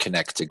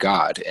reconnect to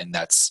God. And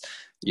that's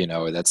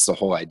the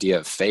whole idea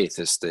of faith,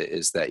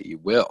 is that you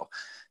will.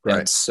 Right.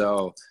 And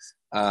so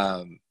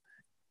I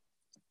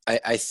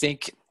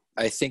think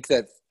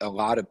that a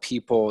lot of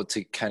people,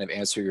 to kind of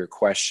answer your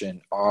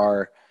question,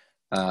 are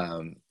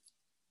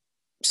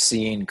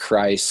seeing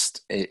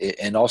Christ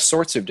in all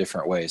sorts of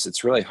different ways.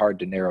 It's really hard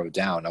to narrow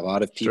down. A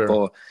lot of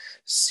people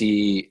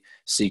see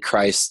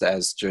Christ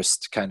as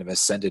just kind of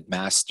ascended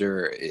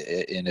master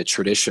in a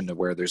tradition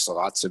where there's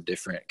lots of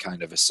different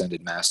kind of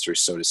ascended masters,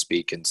 so to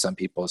speak. And some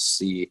people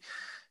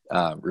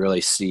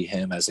really see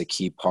him as a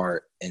key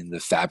part in the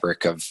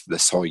fabric of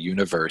this whole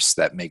universe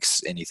that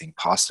makes anything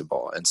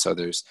possible. And so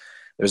there's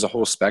a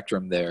whole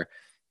spectrum there.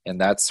 And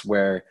that's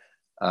where,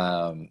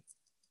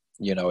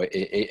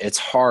 it's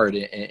hard,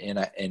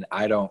 and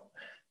I don't,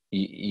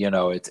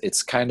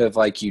 it's kind of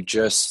like you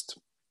just,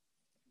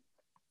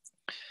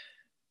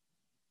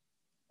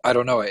 I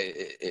don't know.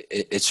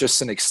 It's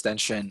just an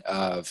extension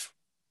of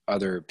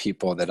other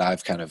people that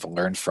I've kind of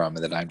learned from,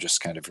 and that I'm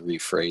just kind of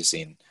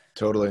rephrasing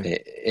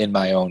Totally. in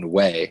my own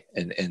way.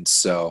 And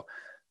so,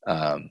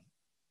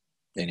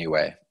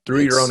 anyway,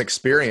 Through your own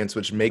experience,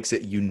 which makes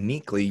it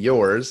uniquely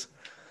yours.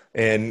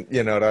 And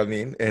you know what I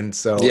mean? And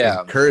so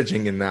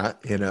encouraging in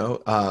that,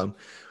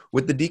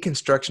 with the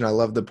deconstruction, I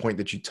love the point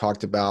that you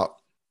talked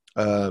about.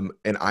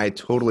 And I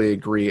totally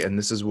agree. And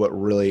this is what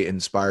really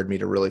inspired me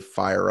to really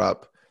fire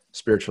up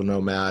Spiritual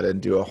Nomad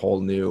and do a whole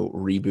new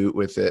reboot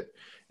with it,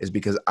 is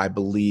because I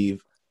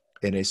believe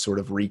in a sort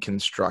of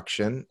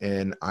reconstruction,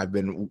 and I've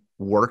been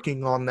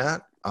working on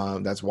that.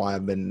 That's why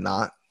I've been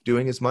not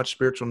doing as much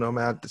Spiritual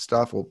Nomad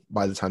stuff. Well,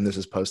 by the time this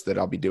is posted,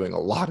 I'll be doing a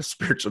lot of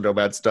Spiritual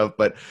Nomad stuff.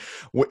 But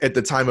at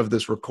the time of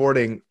this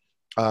recording,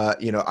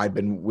 I've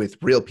been with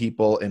real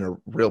people in a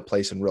real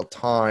place in real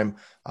time,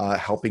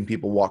 helping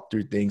people walk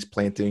through things,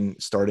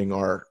 starting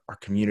our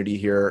community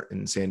here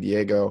in San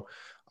Diego.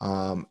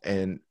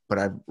 But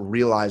I've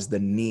realized the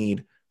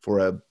need for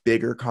a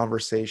bigger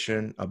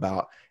conversation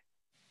about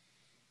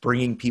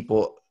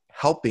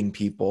helping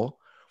people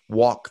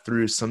walk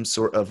through some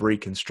sort of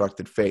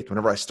reconstructed faith.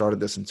 Whenever I started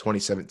this in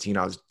 2017,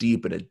 I was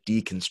deep in a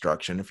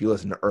deconstruction. If you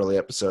listen to early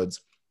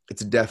episodes,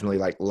 it's definitely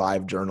like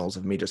live journals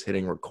of me just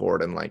hitting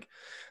record and like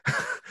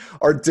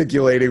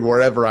articulating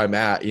wherever I'm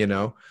at,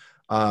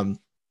 And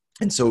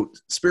so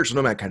Spiritual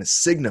Nomad kind of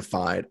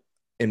signified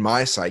in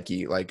my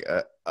psyche like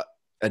a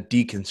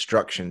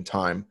deconstruction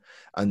time.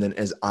 And then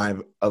as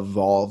I've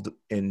evolved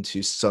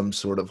into some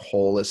sort of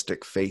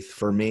holistic faith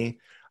for me,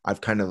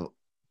 I've kind of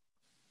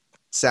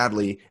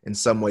sadly in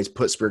some ways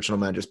put Spiritual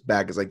Nomad just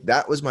back as like,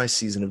 that was my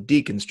season of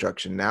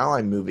deconstruction. Now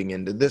I'm moving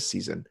into this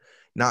season,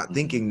 not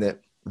thinking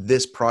that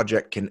this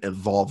project can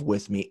evolve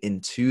with me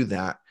into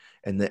that,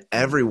 and that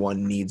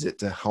everyone needs it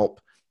to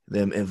help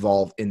them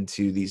evolve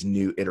into these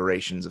new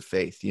iterations of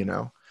faith,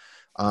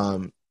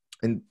 And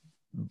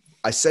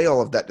I say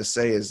all of that to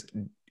say is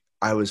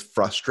I was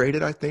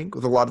frustrated, I think,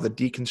 with a lot of the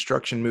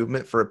deconstruction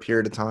movement for a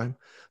period of time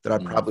that I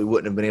probably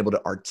wouldn't have been able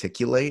to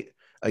articulate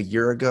a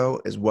year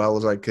ago as well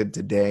as I could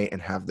today,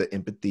 and have the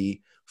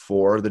empathy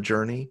for the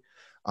journey,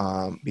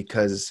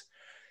 because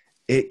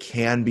it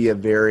can be a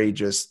very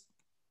just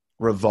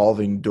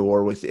revolving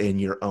door within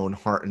your own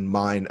heart and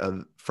mind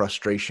of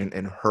frustration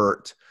and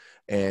hurt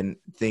and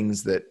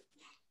things that,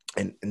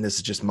 and this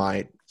is just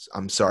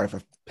I'm sorry if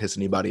I piss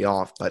anybody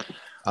off, but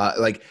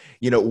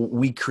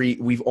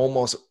we've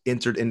almost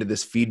entered into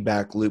this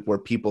feedback loop where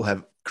people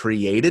have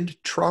created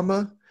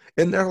trauma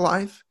in their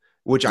life,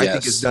 which I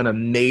think has done a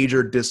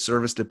major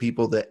disservice to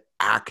people that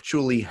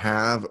actually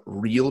have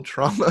real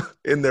trauma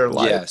in their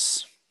life.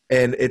 Yes.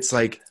 And it's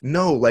like,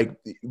 no, like,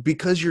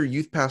 because your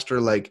youth pastor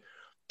like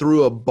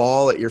threw a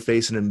ball at your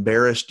face and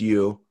embarrassed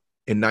you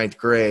in 9th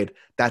grade,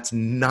 that's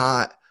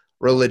not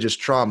religious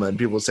trauma. And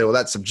people say, well,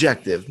 that's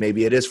subjective.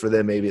 Maybe it is for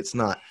them. Maybe it's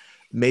not.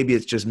 Maybe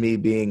it's just me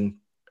being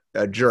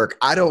a jerk.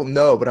 I don't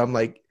know. But I'm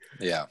like,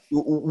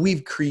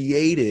 we've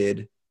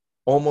created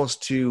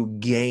almost to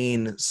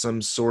gain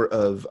some sort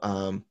of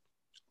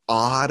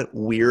odd,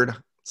 weird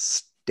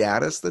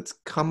status that's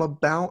come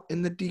about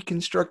in the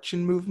deconstruction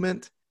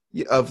movement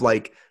of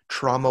like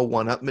trauma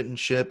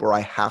one-upmanship, or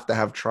I have to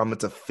have trauma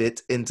to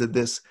fit into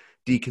this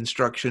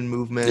deconstruction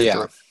movement,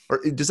 Yeah. or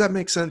does that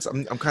make sense?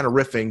 I'm kind of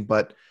riffing,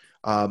 but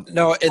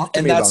No, talk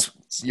to me about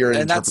your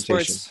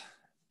interpretation.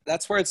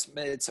 That's where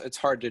it's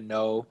hard to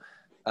know.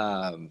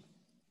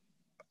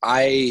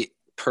 I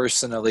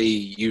personally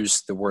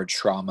use the word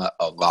trauma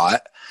a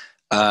lot,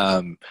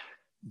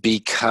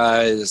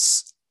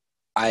 because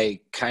I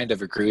kind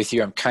of agree with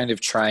you. I'm kind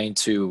of trying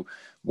to,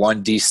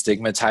 one,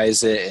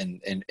 destigmatize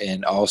it,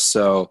 and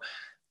also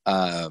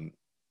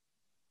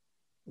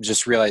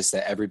just realize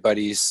that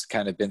everybody's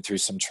kind of been through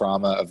some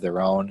trauma of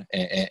their own.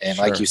 And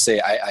Sure. like you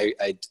say,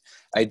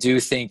 I do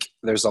think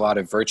there's a lot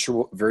of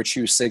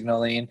virtue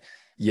signaling,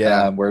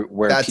 Yeah, where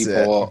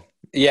people,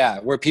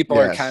 where people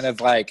are kind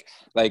of like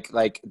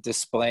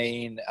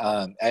displaying,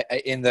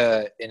 in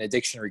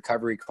addiction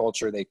recovery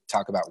culture, they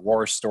talk about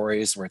war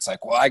stories where it's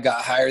like, well, I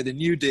got higher than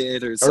you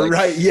did, or it's like,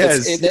 right.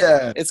 Yes.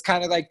 it's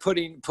kind of like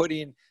putting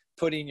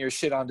your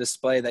shit on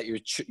display that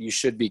you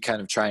should be kind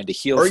of trying to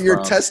heal, or your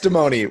from.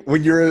 testimony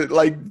when you're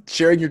like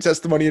sharing your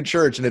testimony in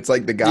church, and it's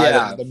like the guy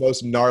that had the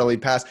most gnarly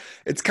past.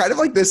 It's kind of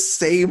like this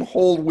same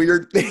whole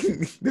weird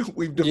thing that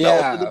we've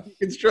developed in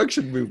the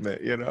deconstruction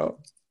movement, you know?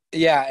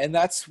 Yeah, and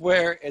that's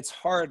where it's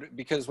hard,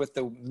 because with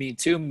the Me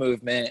Too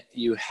movement,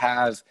 you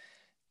have,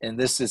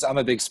 and I'm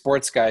a big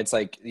sports guy. It's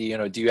like, do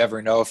you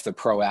ever know if the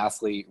pro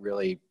athlete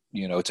really,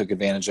 took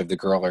advantage of the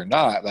girl or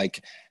not?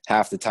 Like,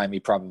 half the time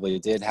he probably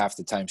did, half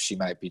the time she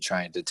might be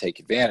trying to take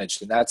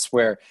advantage. And that's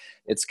where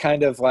it's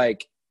kind of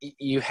like,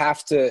 you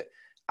have to,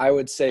 I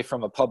would say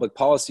from a public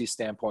policy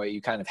standpoint, you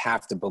kind of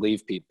have to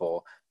believe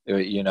people,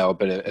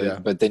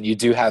 but then you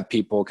do have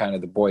people, kind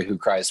of the boy who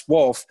cries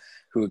wolf,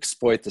 who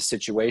exploit the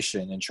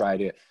situation and try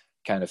to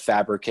kind of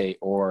fabricate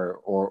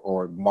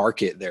or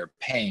market their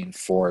pain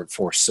for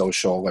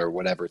social or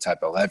whatever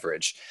type of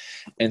leverage.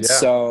 And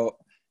so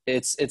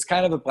it's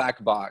kind of a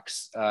black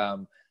box.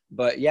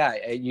 But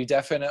yeah, you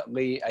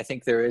definitely, I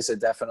think there is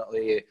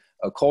definitely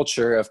a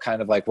culture of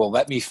kind of like, well,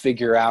 let me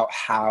figure out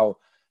how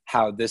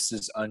this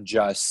is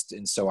unjust,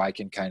 and so I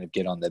can kind of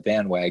get on the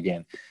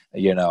bandwagon,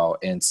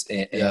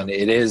 and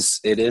it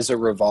is a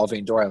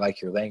revolving door. I like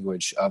your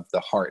language of the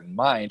heart and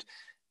mind.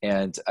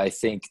 And I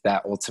think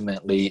that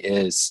ultimately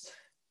is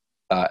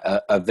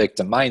a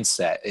victim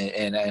mindset.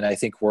 And I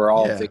think we're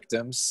all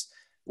victims.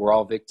 We're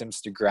all victims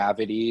to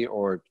gravity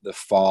or the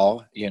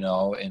fall, in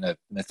a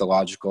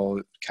mythological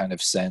kind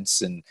of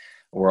sense. And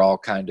we're all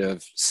kind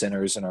of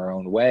sinners in our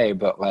own way.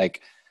 But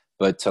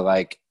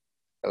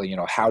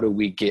how do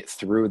we get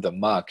through the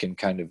muck and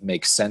kind of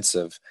make sense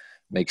of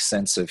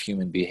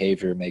human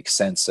behavior, make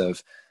sense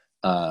of,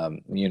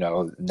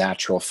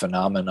 natural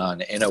phenomenon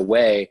in a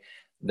way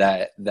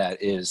that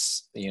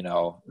is,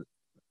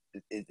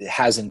 it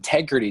has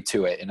integrity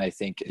to it. And I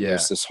think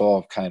there's this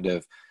whole kind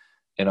of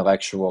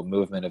intellectual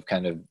movement of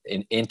kind of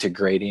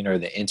integrating, or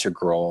the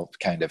integral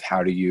kind of,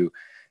 how do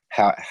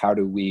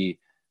we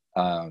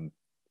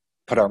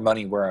put our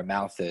money where our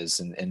mouth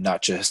is, and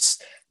not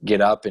just get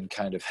up and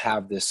kind of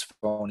have this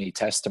phony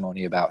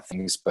testimony about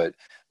things, but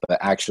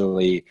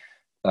actually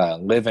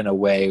live in a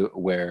way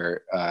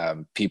where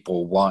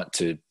people want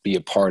to be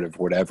a part of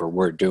whatever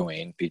we're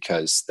doing,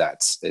 because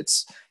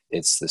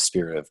it's the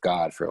Spirit of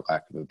God, for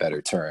lack of a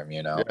better term,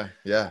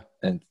 Yeah.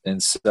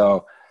 And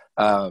so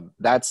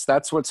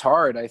that's what's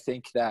hard. I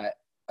think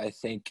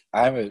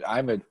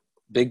I'm a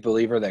big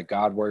believer that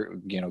God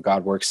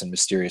works in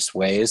mysterious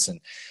ways.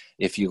 And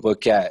if you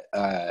look at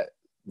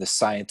the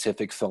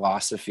scientific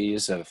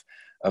philosophies of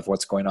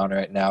what's going on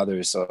right now,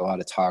 there's a lot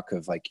of talk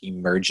of like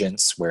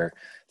emergence, where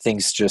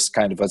things just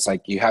kind of, it's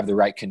like you have the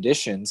right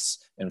conditions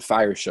and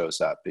fire shows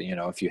up.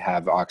 If you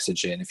have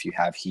oxygen, if you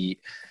have heat,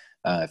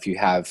 if you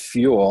have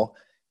fuel,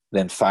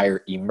 then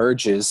fire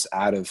emerges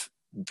out of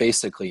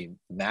basically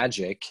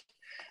magic.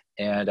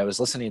 And I was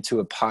listening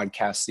to a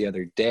podcast the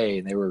other day,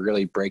 and they were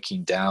really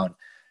breaking down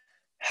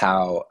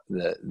how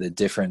the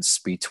difference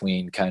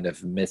between kind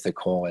of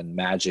mythical and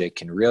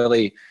magic, and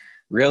really,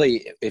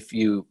 if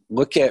you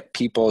look at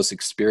people's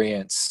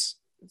experience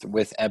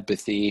with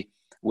empathy,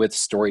 with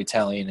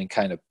storytelling, and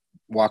kind of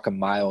walk a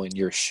mile in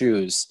your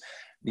shoes,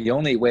 the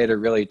only way to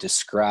really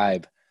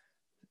describe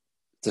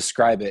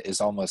it is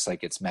almost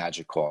like it's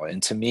magical.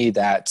 And to me,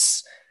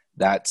 that's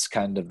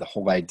kind of the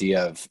whole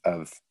idea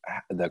of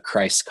the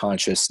Christ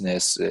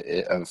consciousness,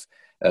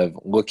 of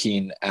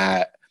looking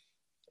at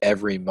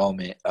every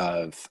moment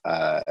of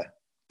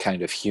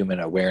kind of human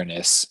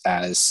awareness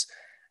as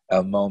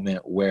a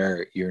moment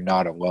where you're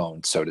not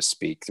alone, so to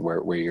speak,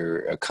 where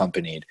you're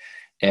accompanied.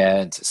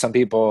 And some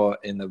people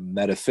in the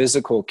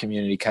metaphysical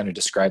community kind of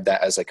describe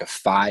that as like a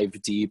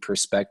 5D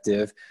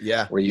perspective,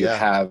 where you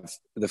have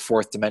the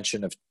fourth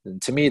dimension of,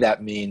 to me,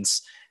 that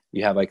means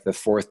you have like the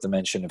fourth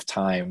dimension of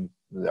time,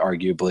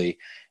 arguably.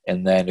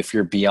 And then if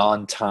you're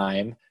beyond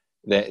time,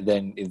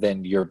 then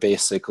you're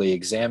basically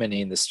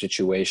examining the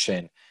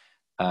situation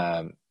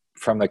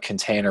from a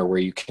container where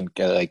you can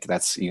get like,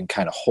 you can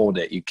kind of hold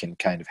it, you can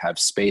kind of have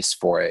space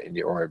for it,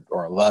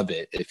 or love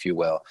it, if you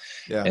will.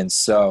 Yeah. And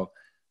so,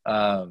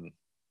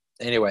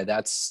 anyway,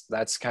 that's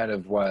kind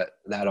of what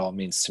that all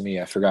means to me.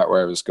 I forgot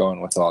where I was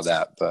going with all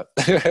that, but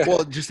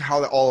well, just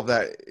how all of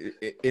that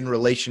in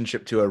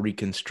relationship to a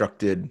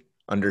reconstructed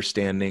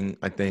understanding,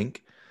 I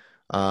think,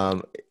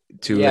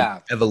 to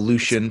an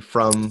evolution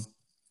from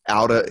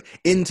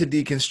into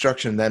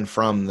deconstruction, then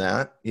from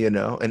that,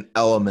 and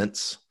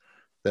elements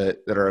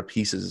that are a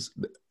piece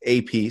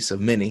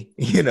of many,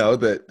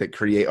 that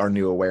create our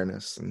new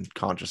awareness and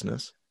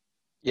consciousness.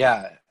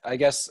 Yeah, I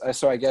guess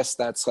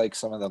that's like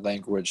some of the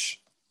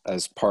language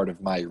as part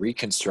of my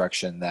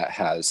reconstruction that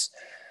has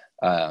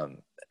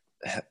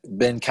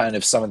been kind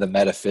of some of the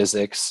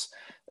metaphysics,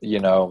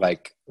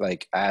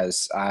 like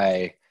as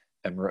I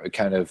am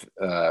kind of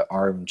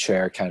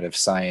armchair kind of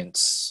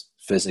science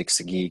physics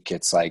geek,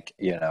 it's like,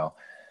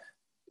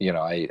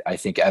 I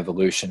think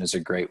evolution is a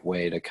great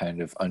way to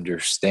kind of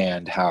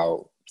understand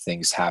how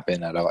things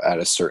happen at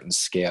a certain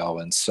scale.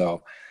 And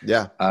so,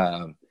 yeah.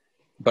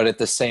 But at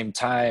the same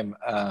time,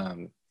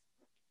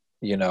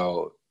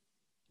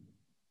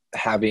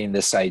 having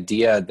this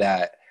idea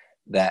that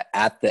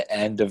at the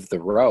end of the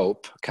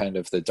rope, kind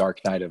of the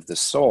dark night of the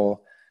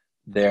soul,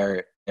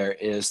 there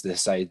is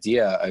this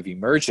idea of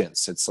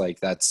emergence. It's like,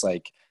 that's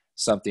like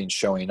something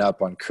showing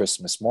up on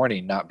Christmas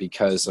morning, not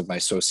because of my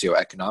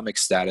socioeconomic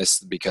status,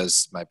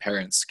 because my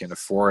parents can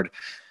afford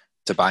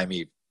to buy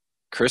me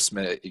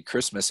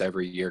Christmas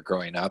every year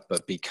growing up,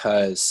 but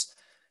because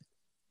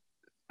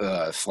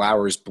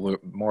flowers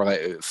bloom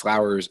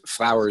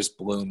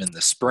in the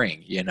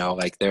spring,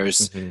 like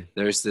there's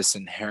this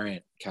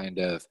inherent kind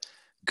of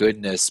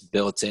goodness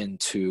built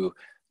into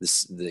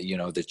this,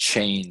 the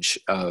change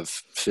of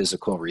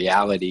physical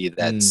reality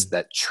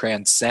that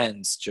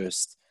transcends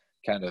just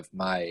kind of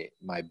my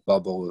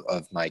bubble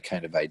of my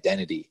kind of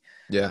identity.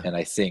 Yeah. And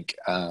I think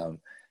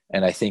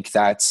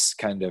that's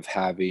kind of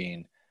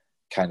having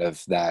kind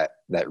of that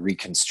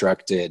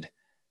reconstructed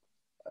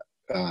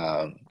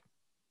kind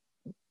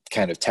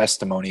of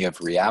testimony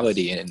of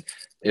reality. And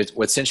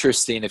what's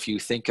interesting, if you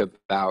think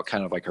about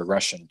kind of like a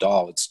Russian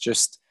doll, it's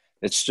just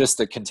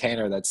a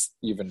container that's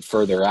even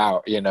further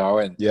out,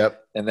 and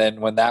yep. And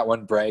then when that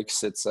one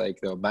breaks, it's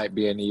like there might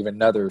be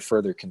another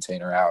further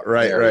container out.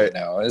 Right.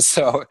 Right.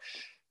 So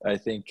I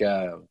think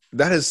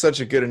that is such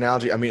a good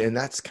analogy. I mean, and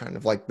that's kind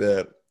of like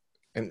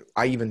and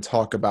I even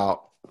talk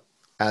about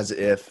as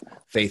if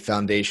faith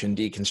foundation,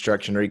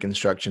 deconstruction,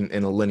 reconstruction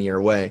in a linear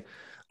way.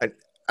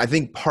 I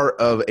think part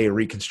of a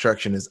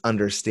reconstruction is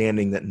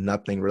understanding that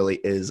nothing really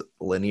is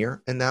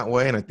linear in that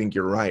way. And I think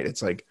you're right.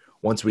 It's like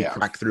once we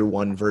crack through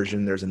one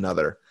version, there's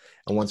another.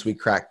 And once we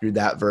crack through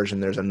that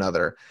version, there's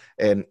another.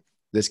 And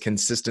this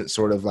consistent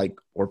sort of like,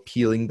 we're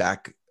peeling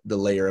back the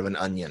layer of an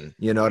onion.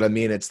 You know what I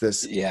mean? It's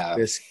this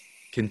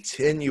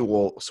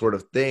continual sort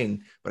of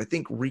thing. But I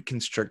think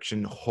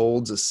reconstruction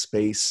holds a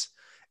space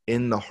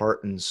in the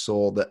heart and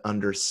soul that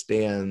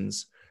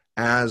understands,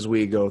 as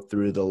we go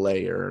through the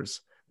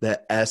layers, the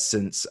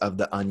essence of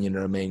the onion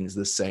remains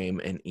the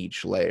same in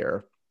each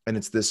layer. And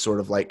it's this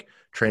sort of like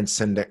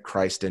transcendent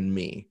Christ in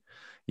me,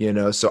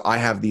 so I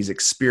have these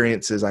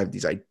experiences, I have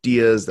these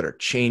ideas that are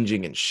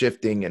changing and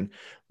shifting and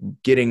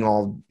getting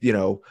all,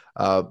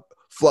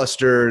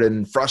 flustered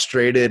and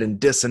frustrated and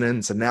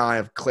dissonance. And now I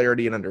have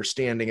clarity and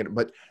understanding.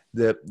 But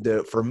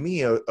for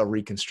me, a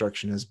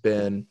reconstruction has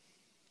been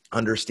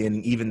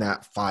understanding even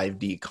that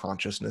 5D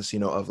consciousness,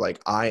 of like,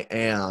 I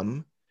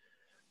am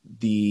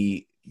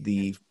the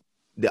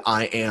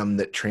I am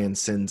that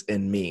transcends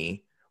in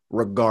me,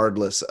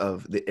 regardless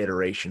of the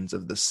iterations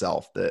of the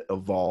self that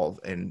evolve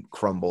and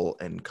crumble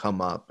and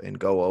come up and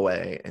go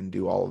away and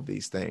do all of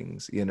these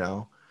things,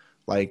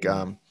 like,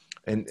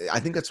 and I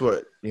think that's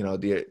what,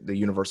 the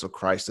universal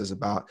Christ is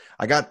about.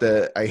 I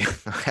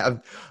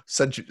have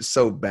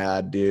so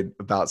bad, dude,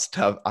 about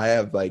stuff. I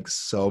have like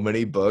so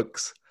many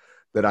books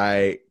that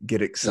I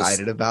get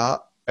excited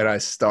about and I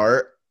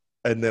start,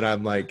 and then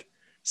I'm like,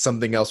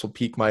 something else will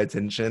pique my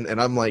attention.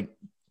 And I'm like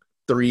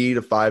 3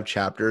 to 5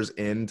 chapters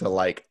into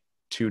like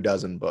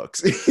 24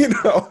 books,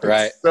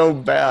 right? It's so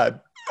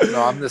bad.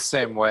 No, I'm the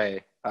same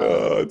way.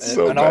 It's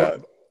so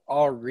bad.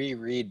 I'll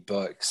reread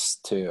books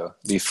too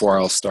before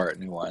I'll start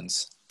new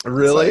ones.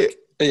 Really? Like,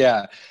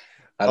 yeah.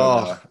 I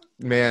don't know.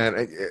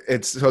 Man,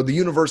 it's so the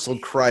universal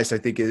Christ, I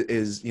think,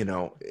 is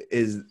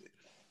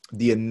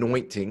the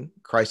anointing.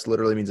 Christ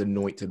literally means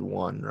anointed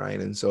one, right?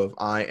 And so if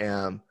I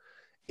am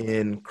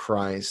in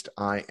Christ,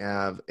 I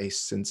have a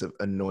sense of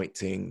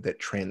anointing that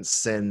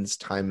transcends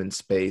time and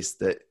space,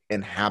 that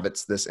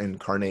inhabits this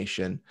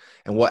incarnation.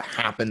 And what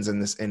happens in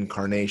this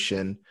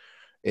incarnation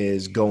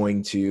is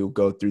going to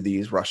go through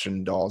these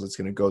Russian dolls. It's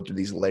going to go through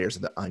these layers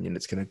of the onion.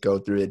 It's going to go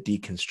through the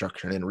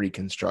deconstruction and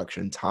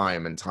reconstruction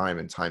time and time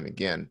and time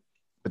again.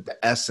 But the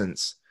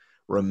essence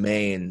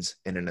remains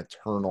in an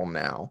eternal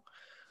now.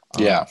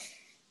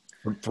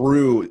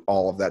 Through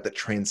all of that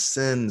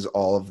transcends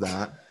all of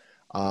that.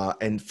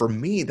 And for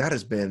me, that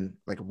has been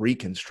like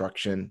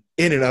reconstruction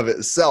in and of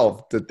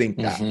itself, to think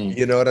that,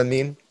 you know what I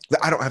mean?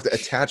 I don't have to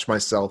attach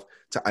myself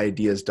to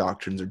ideas,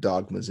 doctrines, or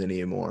dogmas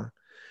anymore.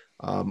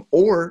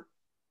 Or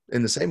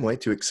in the same way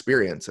to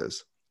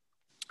experiences.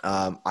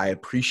 I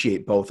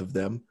appreciate both of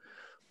them,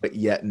 but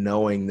yet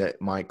knowing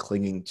that my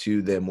clinging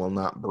to them will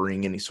not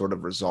bring any sort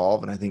of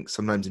resolve. And I think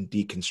sometimes in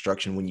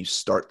deconstruction, when you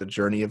start the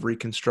journey of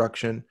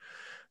reconstruction,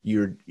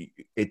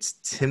 it's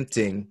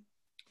tempting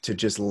to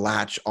just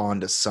latch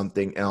on to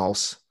something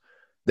else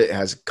that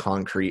has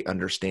concrete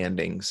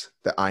understandings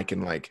that I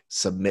can like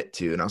submit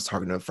to. And I was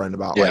talking to a friend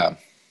about like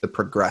the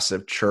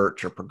progressive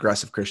church or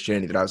progressive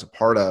Christianity that I was a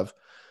part of.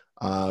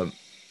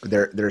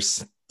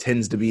 There's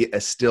tends to be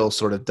a still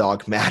sort of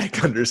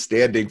dogmatic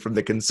understanding from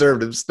the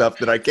conservative stuff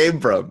that I came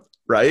from.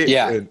 Right.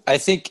 Yeah. I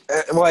think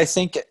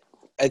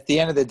at the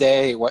end of the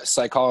day, what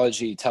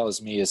psychology tells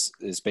me is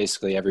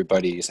basically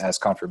everybody has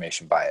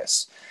confirmation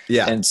bias.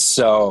 Yeah. And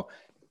so,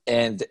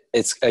 and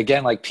it's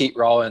again, like Pete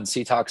Rollins,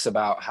 he talks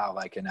about how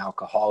like an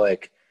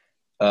alcoholic,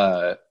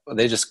 they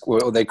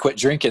quit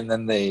drinking,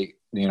 then they,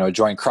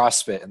 join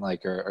CrossFit and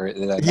like, or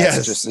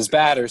that's just as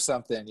bad or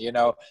something,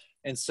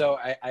 And so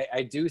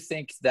I do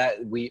think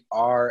that we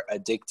are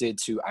addicted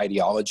to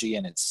ideology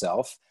in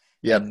itself.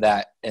 Yep.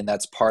 And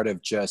that's part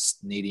of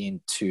just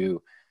needing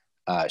to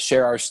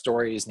share our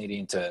stories,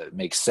 needing to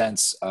make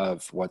sense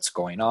of what's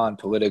going on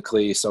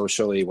politically,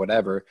 socially,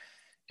 whatever.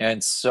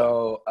 And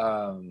so,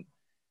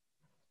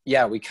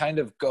 we kind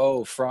of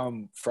go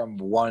from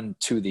one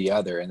to the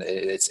other. And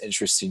it's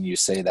interesting you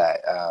say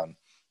that.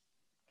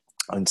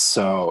 And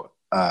so,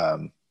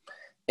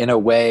 in a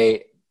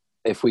way,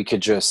 if we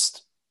could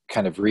just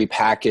kind of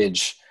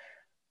repackage,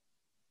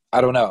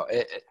 I don't know.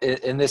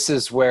 And this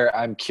is where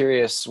I'm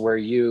curious where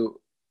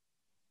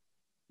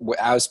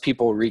as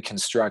people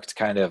reconstruct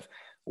kind of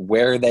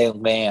where they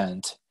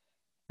land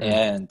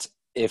and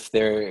if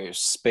there's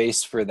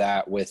space for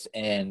that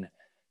within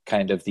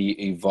kind of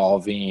the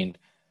evolving,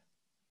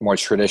 more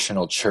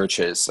traditional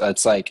churches.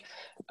 It's like,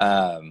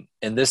 and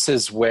this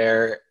is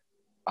where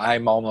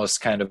I'm almost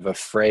kind of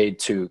afraid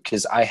to,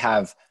 because I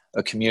have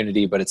a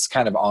community, but it's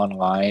kind of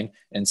online.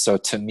 And so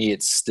to me,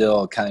 it's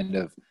still kind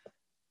of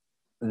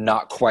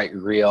not quite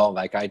real.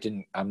 Like I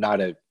didn't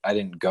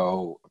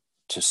go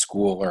to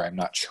school, or I'm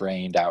not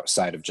trained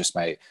outside of just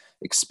my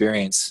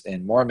experience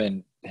in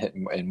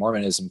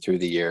Mormonism through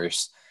the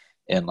years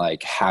and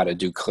like how to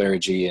do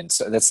clergy. And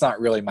so that's not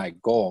really my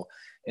goal.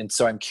 And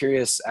so I'm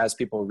curious as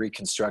people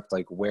reconstruct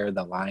like where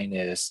the line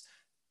is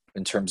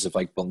in terms of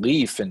like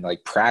belief and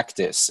like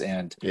practice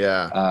and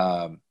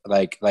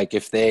like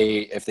if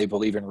they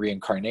believe in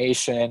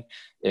reincarnation,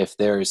 if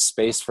there's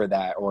space for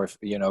that, or if,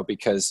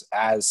 because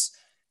as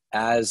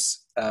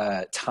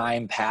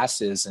time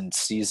passes and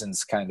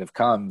seasons kind of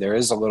come, there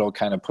is a little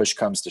kind of push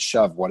comes to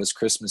shove. What does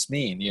Christmas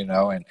mean?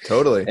 And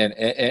totally.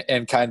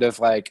 And kind of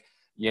like,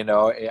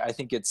 I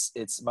think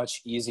it's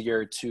much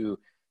easier to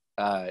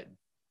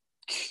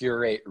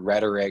curate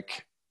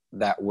rhetoric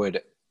that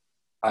would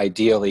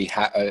ideally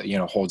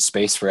hold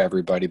space for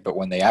everybody, but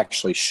when they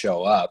actually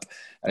show up,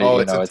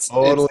 it's a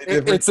totally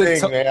different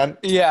thing, man.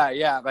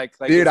 Yeah. Like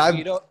dude,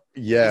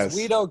 is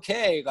weed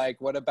okay?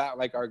 Like, what about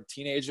like our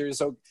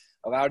teenagers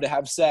allowed to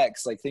have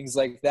sex? Like things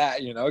like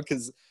that,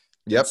 because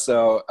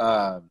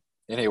so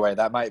anyway,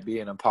 that might be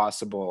an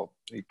impossible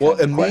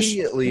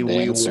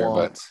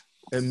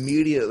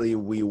immediately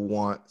we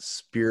want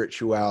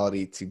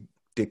spirituality to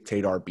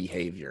dictate our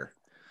behavior.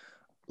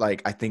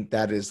 Like I think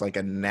that is like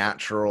a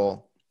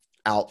natural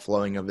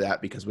outflowing of that,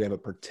 because we have a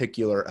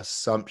particular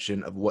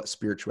assumption of what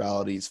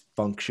spirituality's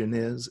function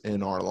is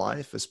in our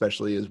life,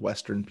 especially as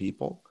Western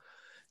people.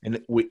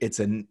 And it's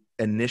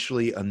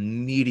initially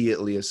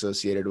immediately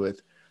associated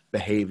with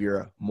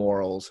behavior,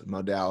 morals,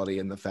 modality,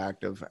 and the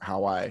fact of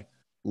how I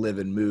live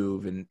and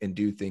move and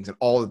do things. And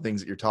all the things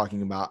that you're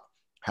talking about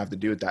have to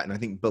do with that. And I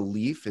think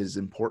belief is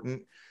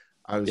important.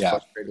 I was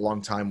frustrated a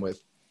long time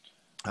with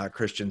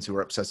Christians who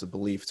are obsessed with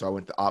belief. So I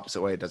went the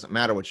opposite way. It doesn't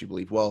matter what you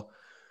believe. Well,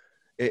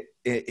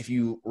 if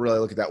you really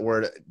look at that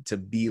word, to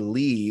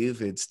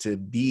believe, it's to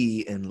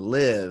be and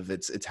live.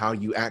 It's how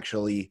you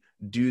actually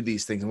do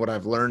these things. And what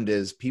I've learned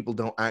is people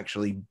don't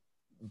actually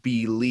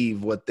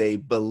believe what they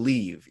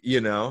believe,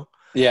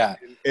 Yeah.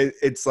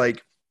 It's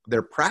like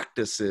their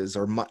practices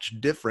are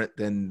much different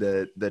than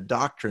the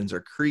doctrines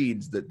or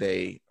creeds that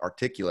they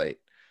articulate.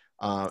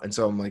 And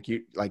so I'm like,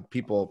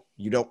 people,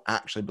 you don't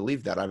actually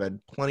believe that. I've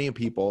had plenty of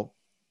people,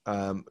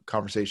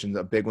 conversations,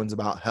 big ones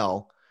about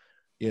hell,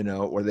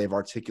 where they've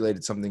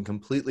articulated something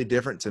completely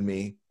different to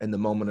me in the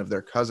moment of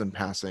their cousin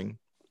passing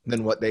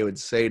than what they would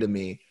say to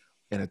me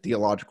in a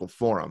theological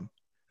forum.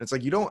 And it's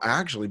like, you don't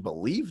actually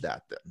believe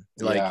that then.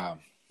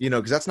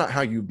 Because that's not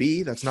how you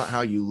be, that's not how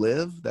you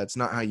live, that's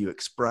not how you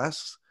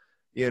express,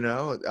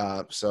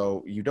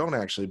 so you don't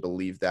actually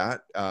believe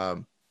that.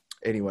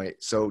 Anyway,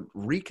 so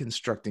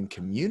reconstructing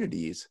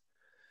communities,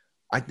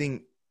 I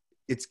think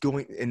it's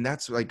going, and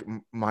that's like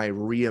my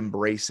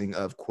re-embracing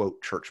of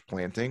quote church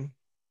planting.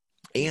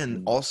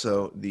 And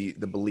also the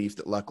belief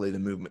that luckily the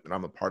movement that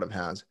I'm a part of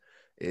has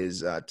is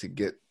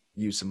to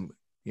use some,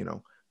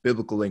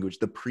 biblical language,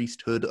 the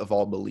priesthood of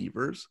all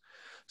believers.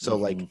 So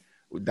like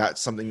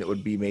that's something that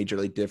would be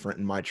majorly different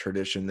in my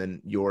tradition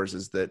than yours,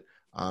 is that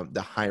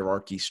the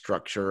hierarchy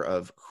structure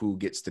of who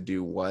gets to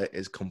do what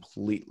is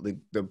completely,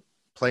 the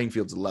playing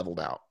field's leveled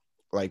out.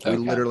 Like we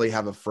literally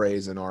have a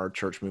phrase in our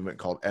church movement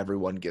called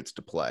everyone gets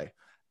to play.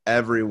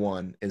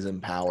 Everyone is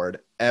empowered.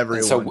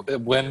 Everyone. And so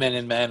women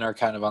and men are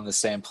kind of on the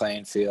same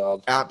playing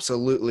field.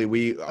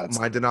 Absolutely.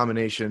 My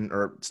denomination,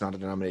 or it's not a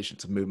denomination,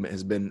 it's a movement,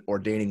 has been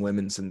ordaining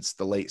women since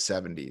the late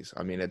 70s.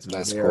 I mean, it's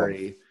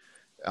very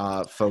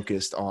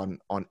focused on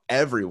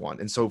everyone.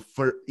 And so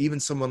for even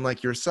someone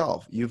like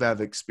yourself, you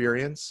have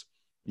experience,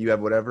 you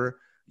have whatever,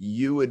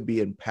 you would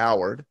be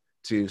empowered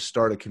to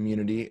start a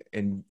community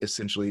and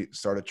essentially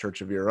start a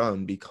church of your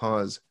own,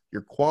 because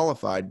you're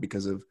qualified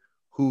because of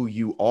who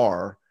you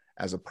are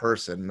as a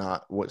person,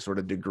 not what sort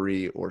of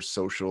degree or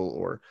social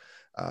or,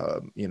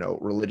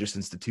 religious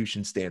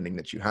institution standing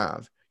that you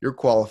have. You're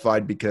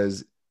qualified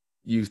because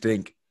you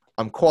think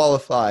I'm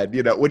qualified,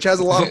 which has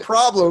a lot of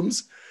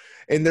problems.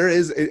 And there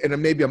is, and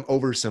maybe I'm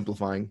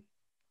oversimplifying,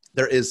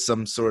 there is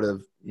some sort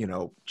of,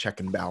 check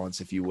and balance,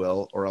 if you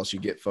will, or else you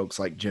get folks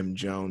like Jim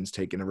Jones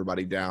taking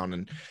everybody down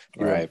and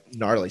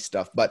gnarly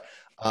stuff. But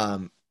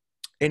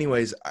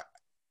anyways,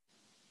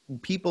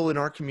 people in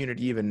our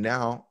community even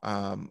now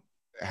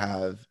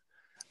have,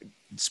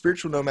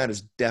 Spiritual Nomad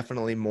is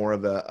definitely more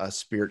of a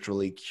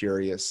spiritually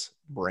curious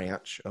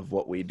branch of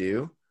what we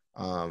do.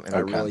 And I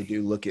really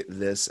do look at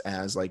this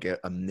as like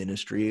a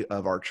ministry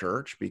of our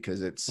church,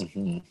 because it's,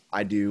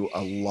 I do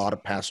a lot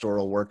of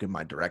pastoral work in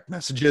my direct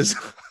messages,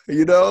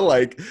 it's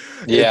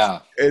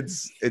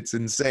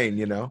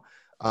insane,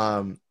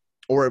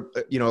 or,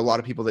 a lot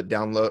of people that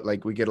download,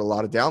 like we get a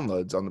lot of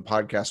downloads on the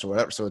podcast or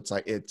whatever. So it's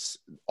like, it's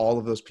all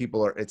of those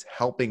people it's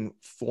helping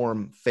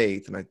form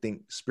faith. And I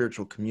think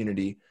spiritual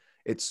community,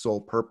 its sole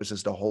purpose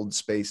is to hold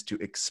space to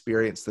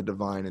experience the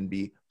divine and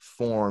be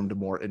formed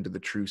more into the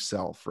true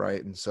self,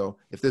 right? And so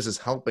if this is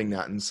helping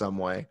that in some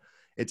way,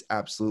 it's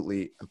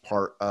absolutely a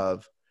part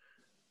of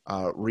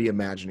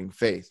reimagining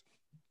faith.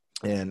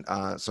 And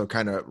so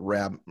kind of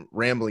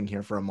rambling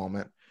here for a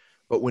moment,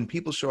 but when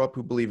people show up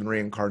who believe in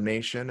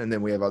reincarnation, and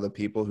then we have other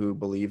people who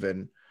believe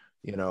in,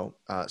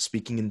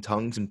 speaking in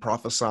tongues and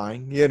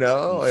prophesying,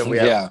 and we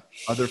have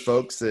other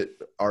folks that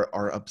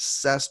are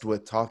obsessed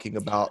with talking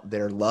about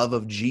their love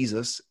of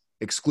Jesus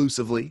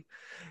exclusively,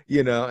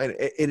 and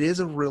it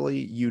is a really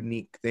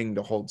unique thing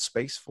to hold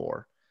space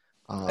for.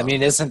 I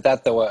mean, isn't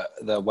that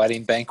the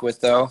wedding banquet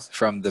though,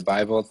 from the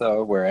Bible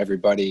though, where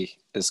everybody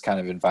is kind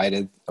of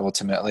invited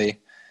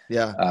ultimately?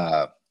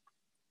 Yeah.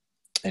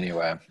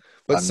 Anyway,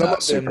 but I'm some not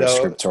of them, super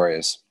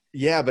scriptorious.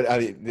 Yeah, but I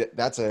mean,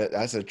 that's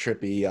a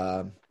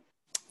trippy,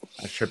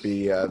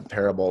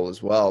 parable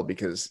as well,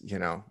 because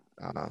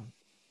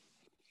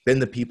then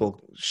the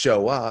people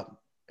show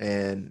up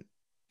and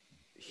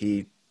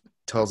he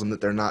tells them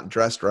that they're not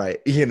dressed right,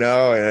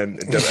 and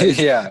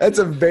it's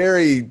a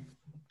very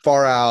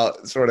far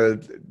out sort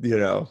of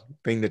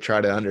thing to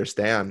try to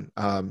understand,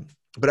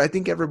 but I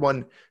think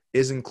everyone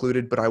is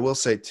included. But I will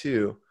say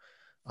too,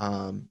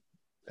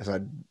 as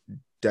I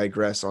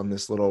digress on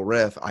this little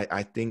riff,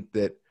 I think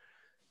that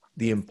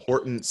the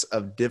importance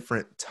of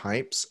different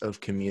types of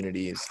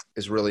communities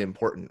is really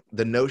important.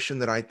 The notion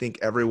that I think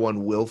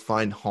everyone will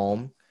find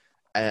home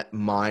at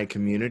my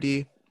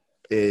community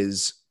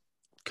is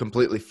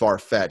completely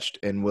far-fetched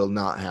and will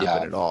not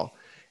happen at all.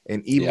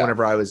 And even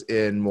whenever I was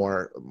in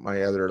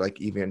my other like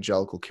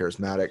evangelical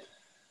charismatic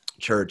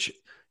church,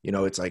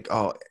 it's like,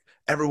 oh,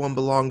 everyone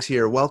belongs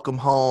here, welcome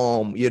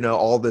home,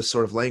 all this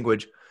sort of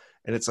language.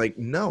 And it's like,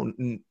 no,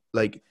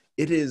 like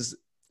it is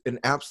an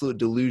absolute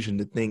delusion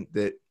to think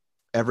that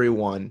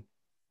everyone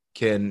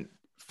can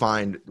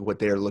find what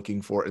they are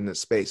looking for in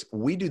this space.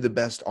 We do the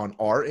best on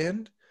our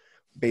end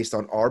based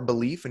on our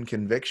belief and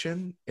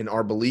conviction. And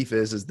our belief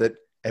is that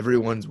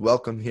everyone's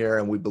welcome here.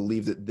 And we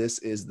believe that this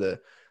is the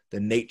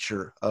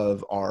nature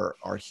of our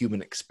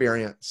human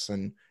experience.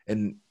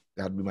 And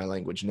that'd be my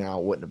language now,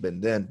 wouldn't have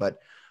been then, but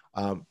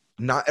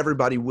not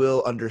everybody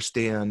will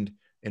understand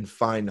and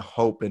find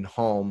hope and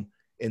home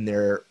in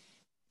their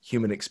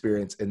human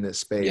experience in this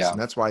space. And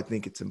that's why I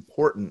think it's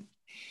important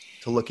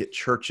to look at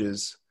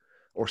churches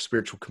or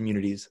spiritual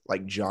communities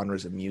like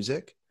genres of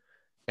music,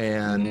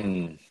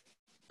 and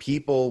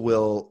people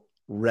will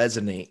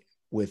resonate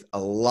with a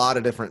lot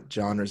of different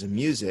genres of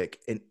music,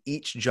 and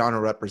each genre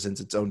represents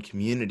its own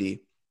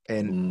community.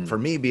 And for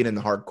me, being in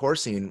the hardcore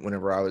scene,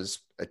 whenever I was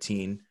a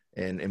teen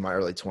and in my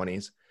early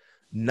 20s,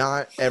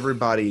 not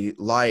everybody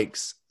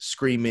likes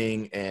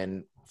screaming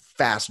and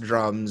fast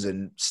drums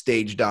and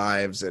stage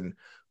dives and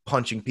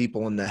punching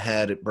people in the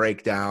head at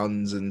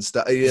breakdowns and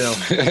stuff,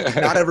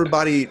 not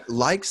everybody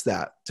likes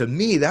that. To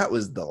me, that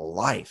was the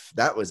life.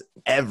 That was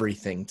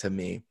everything to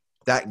me.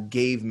 That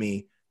gave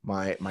me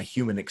my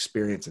human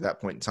experience at that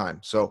point in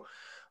time. So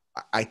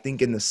I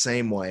think in the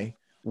same way,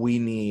 we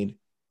need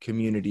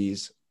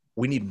communities.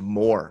 We need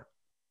more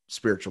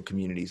spiritual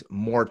communities,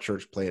 more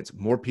church plants,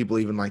 more people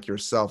even like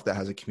yourself that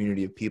has a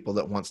community of people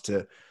that wants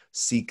to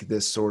seek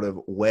this sort of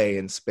way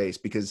in space,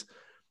 because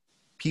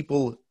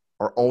people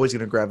are always going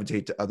to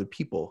gravitate to other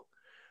people.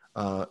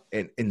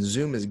 And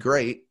Zoom is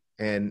great.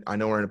 And I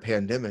know we're in a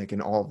pandemic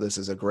and all of this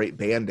is a great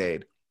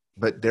Band-Aid,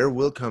 but there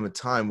will come a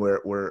time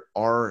where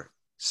our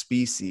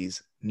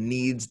species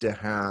needs to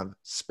have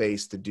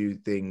space to do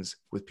things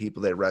with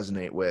people they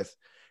resonate with.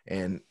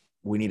 And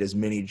we need as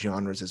many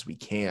genres as we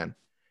can.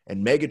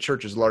 And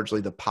megachurch is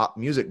largely the pop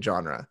music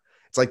genre.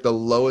 It's like the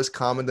lowest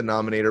common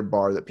denominator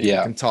bar that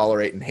people can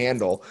tolerate and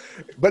handle,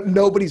 but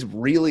nobody's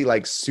really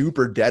like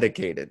super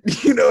dedicated.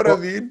 You know what I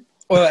mean?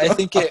 Well,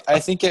 I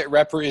think it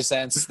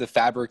represents the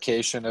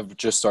fabrication of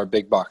just our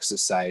big box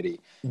society.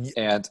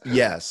 And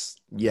yes.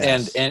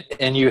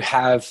 And you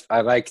have,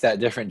 I like that,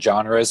 different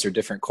genres or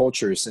different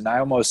cultures. And I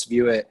almost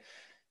view it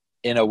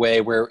in a way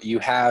where you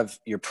have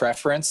your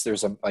preference.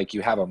 There's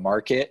you have a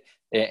market,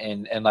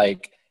 and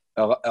like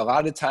a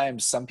lot of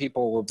times some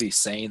people will be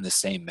saying the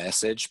same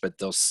message, but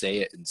they'll say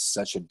it in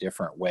such a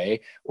different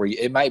way where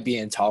it might be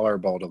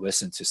intolerable to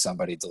listen to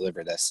somebody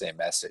deliver that same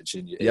message.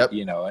 And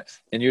and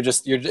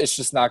it's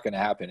just not going to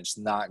happen. It's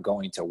not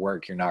going to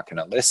work. You're not going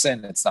to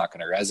listen. It's not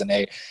going to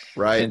resonate.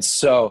 Right. And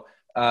so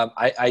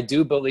I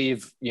do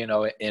believe,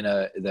 the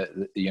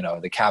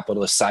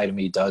capitalist side of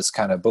me does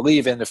kind of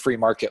believe in the free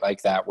market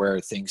like that, where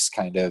things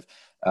kind of,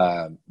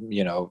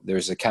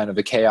 there's a kind of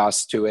a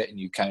chaos to it,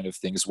 and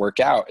things work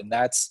out. And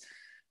that's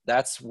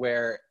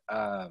where,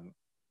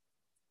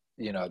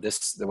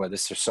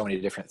 there's so many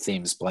different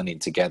themes blending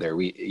together.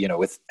 We,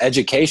 with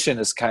education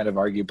is kind of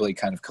arguably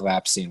kind of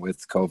collapsing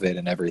with COVID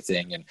and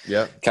everything. And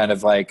kind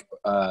of like,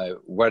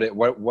 what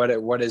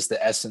is the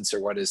essence, or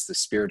what is the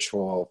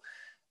spiritual,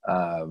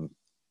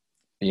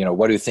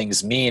 what do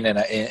things mean?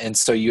 And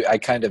so I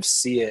kind of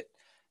see it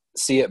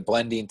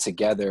blending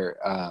together.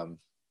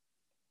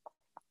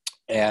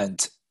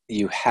 And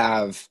you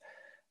have,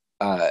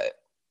 a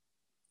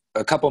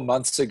couple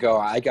months ago,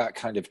 I got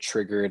kind of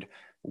triggered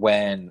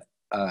when,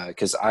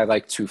 cause I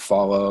like to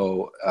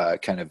follow,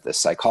 kind of the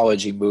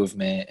psychology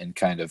movement, and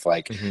kind of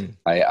like,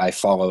 I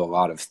follow a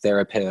lot of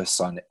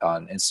therapists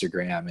on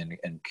Instagram,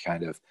 and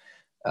kind of,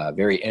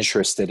 very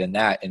interested in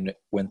that. And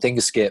when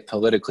things get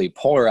politically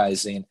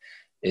polarizing,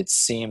 it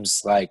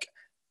seems like,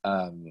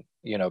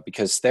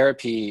 because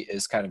therapy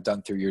is kind of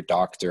done through your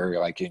doctor,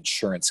 like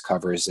insurance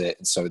covers it.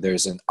 And so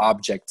there's an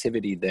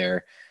objectivity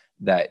there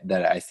that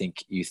I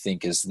think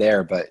is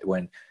there, but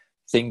when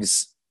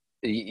things,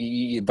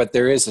 but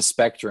there is a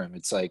spectrum.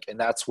 It's like, and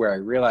that's where I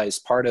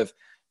realized part of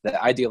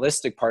the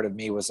idealistic part of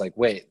me was like,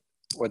 wait,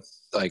 what,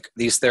 like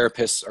these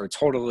therapists are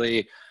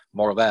totally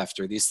more left,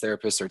 or these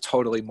therapists are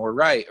totally more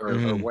right, or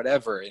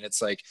whatever. And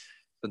it's like,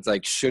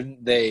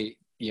 shouldn't they,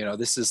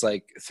 this is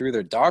like through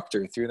their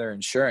doctor, through their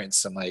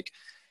insurance. I'm like,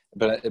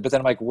 but then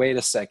I'm like, wait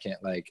a second,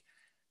 like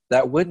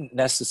that wouldn't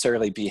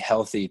necessarily be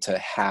healthy to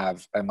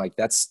have. I'm like,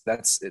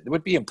 it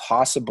would be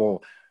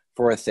impossible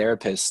for a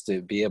therapist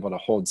to be able to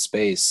hold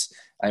space.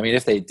 I mean,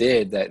 if they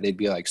did that, they'd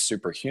be like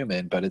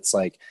superhuman, but it's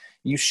like,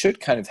 you should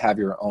kind of have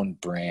your own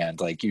brand.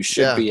 Like you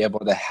should be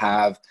able to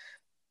have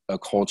a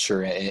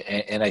culture.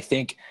 And I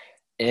think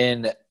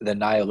in the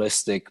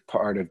nihilistic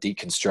part of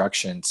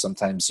deconstruction,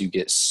 sometimes you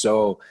get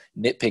so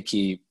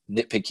nitpicky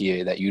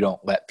that you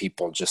don't let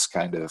people just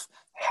kind of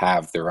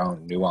have their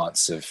own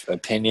nuance of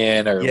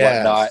opinion or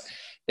whatnot.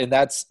 And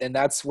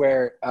that's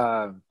where,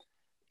 I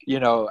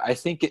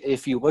think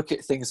if you look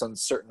at things on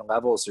certain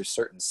levels or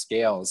certain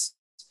scales,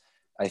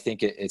 I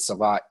think it's a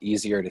lot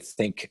easier to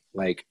think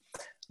like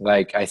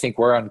I think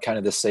we're on kind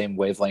of the same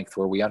wavelength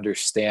where we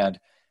understand,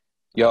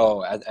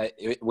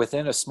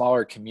 within a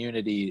smaller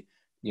community,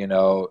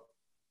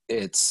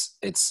 it's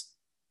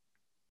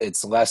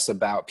less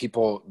about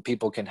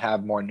people can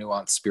have more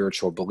nuanced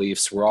spiritual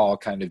beliefs. We're all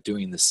kind of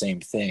doing the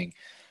same thing,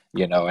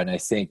 and I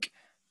think,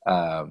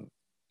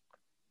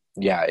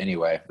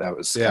 anyway, that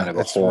was kind of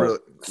a whole really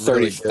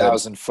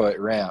 30,000 foot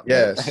ramp.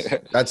 Yes.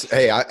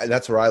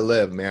 That's where I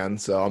live, man.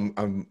 So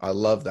I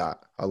love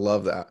that. I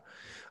love that.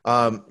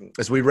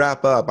 As we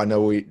wrap up, I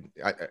know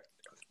I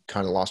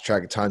kind of lost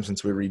track of time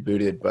since we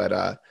rebooted,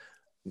 but,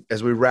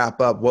 as we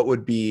wrap up, what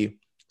would be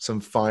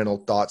some final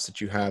thoughts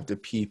that you have to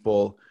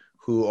people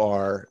who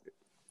are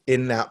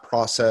in that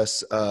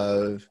process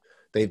of,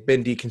 they've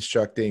been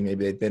deconstructing,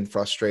 maybe they've been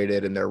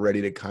frustrated, and they're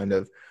ready to kind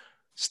of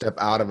step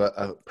out of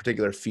a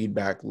particular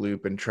feedback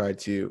loop and try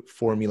to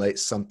formulate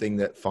something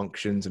that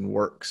functions and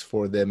works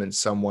for them in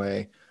some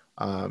way,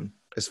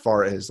 as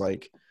far as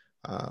like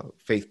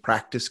faith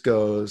practice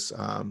goes?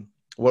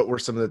 What were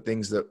some of the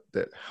things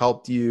that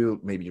helped you,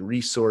 maybe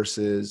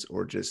resources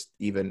or just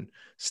even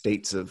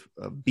states of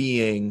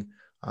being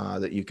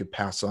that you could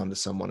pass on to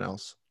someone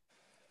else?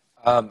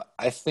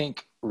 I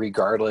think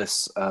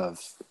regardless of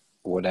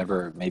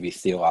whatever maybe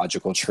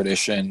theological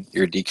tradition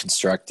you're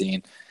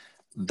deconstructing,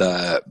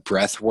 the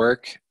breath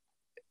work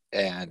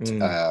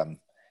and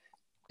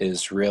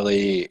is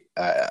really,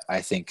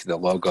 I think, the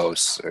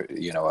logos,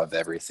 of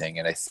everything.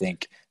 And I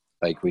think,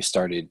 like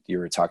you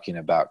were talking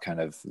about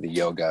kind of the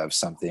yoga of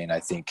something.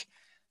 I think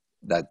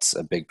that's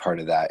a big part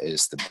of that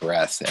is the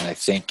breath. And I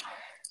think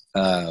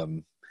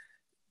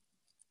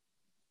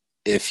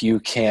if you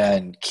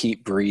can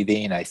keep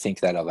breathing, I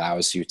think that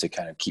allows you to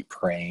kind of keep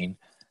praying,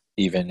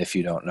 even if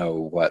you don't know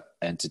what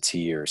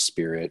entity or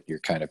spirit you're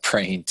kind of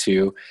praying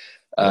to.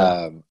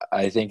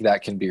 I think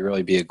that can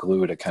really be a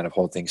glue to kind of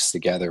hold things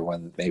together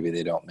when maybe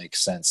they don't make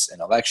sense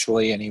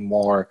intellectually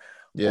anymore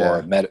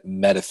or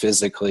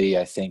metaphysically.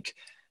 I think,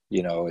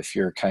 if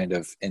you're kind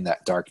of in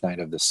that dark night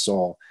of the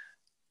soul,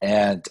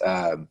 and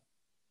I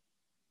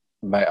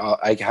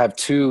have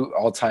two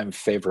all-time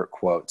favorite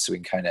quotes. So we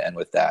can kind of end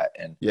with that.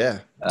 And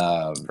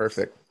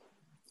perfect.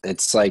 I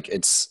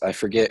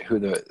forget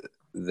who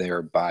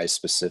they're by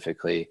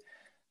specifically.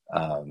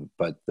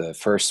 But the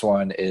first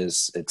one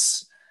is,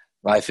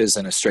 life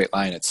isn't a straight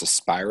line. It's a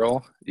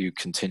spiral. You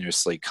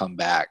continuously come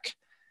back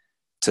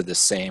to the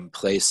same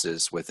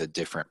places with a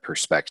different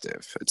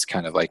perspective. It's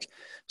kind of like,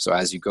 so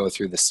as you go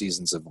through the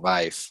seasons of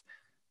life,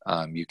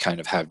 you kind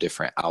of have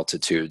different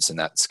altitudes, and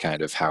that's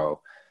kind of how,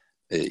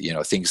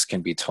 things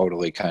can be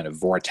totally kind of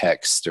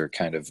vortexed or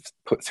kind of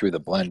put through the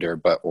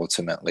blender, but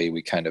ultimately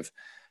we kind of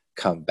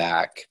come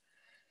back.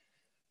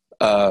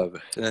 And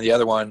then the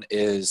other one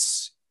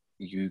is,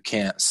 you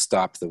can't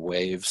stop the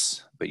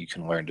waves, but you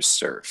can learn to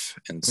surf.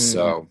 And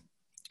so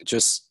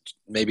just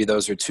maybe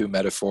those are two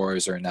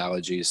metaphors or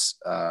analogies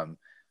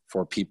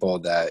for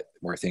people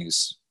where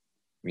things,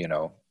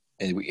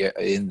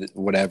 in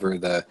whatever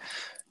the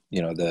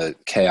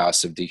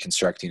chaos of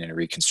deconstructing and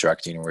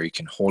reconstructing, where you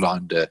can hold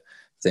on to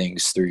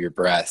things through your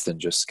breath and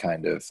just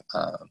kind of,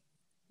 I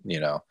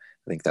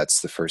think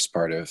that's the first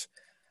part of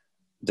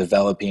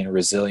developing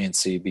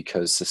resiliency,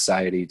 because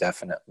society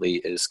definitely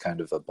is kind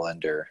of a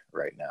blender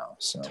right now.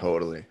 So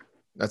totally.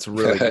 That's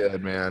really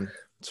good, man.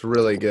 It's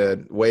really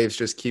good. Waves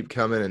just keep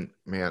coming. And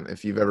man,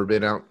 if you've ever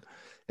been out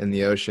in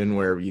the ocean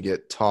where you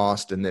get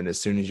tossed, and then as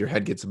soon as your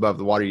head gets above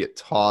the water, you get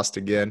tossed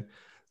again.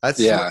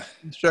 That's what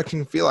construction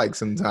can feel like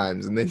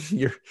sometimes. And then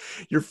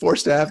you're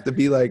forced to have to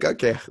be like,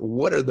 okay,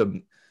 what is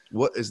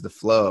the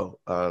flow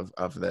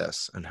of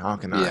this, and how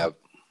can I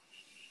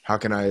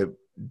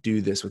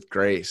do this with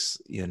grace,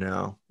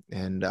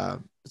 and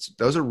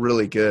those are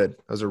really good.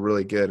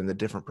 And the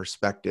different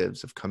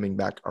perspectives of coming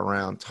back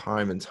around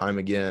time and time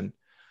again.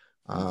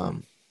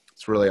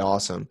 It's really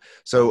awesome.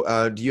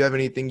 So do you have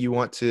anything you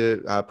want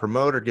to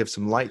promote or give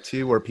some light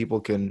to, where people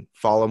can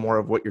follow more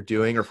of what you're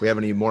doing, or if we have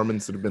any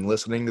Mormons that have been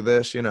listening to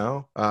this,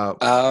 or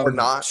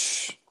not?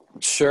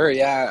 Sure.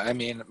 Yeah. I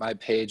mean, my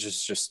page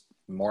is just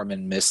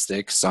Mormon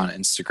Mystics on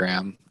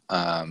Instagram.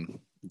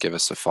 Give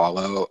us a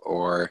follow,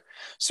 or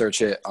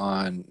search it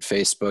on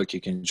Facebook. You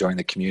can join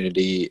the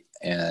community,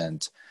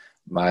 and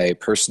my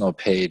personal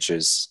page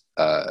is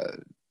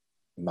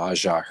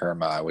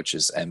Majaherma, which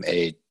is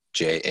Majaherma.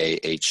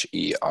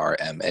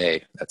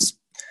 That's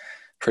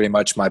pretty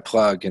much my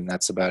plug, and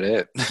that's about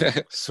it.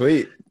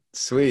 Sweet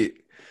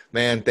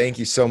man. Thank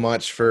you so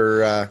much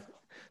for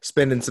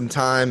spending some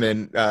time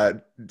and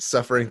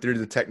suffering through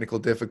the technical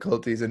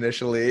difficulties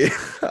initially.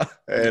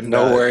 And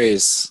no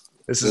worries.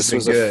 This has been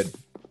good.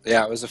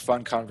 Yeah, it was a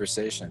fun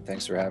conversation.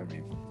 Thanks for having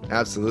me.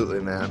 Absolutely,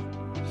 man.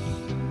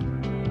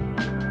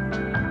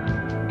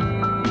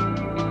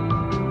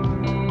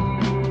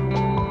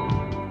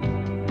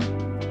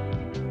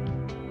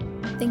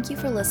 Thank you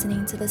for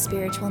listening to the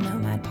Spiritual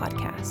Nomad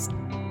podcast.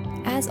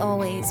 As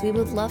always, we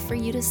would love for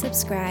you to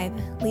subscribe,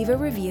 leave a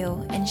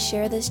review, and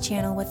share this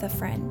channel with a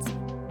friend.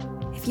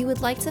 If you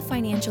would like to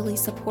financially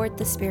support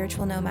the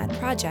Spiritual Nomad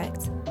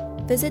project,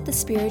 visit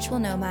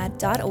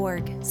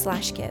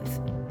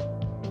thespiritualnomad.org/give.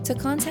 To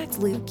contact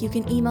Luke, you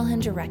can email him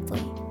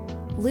directly,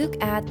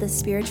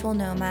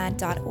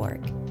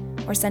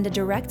 luke@thespiritualnomad.org, or send a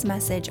direct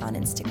message on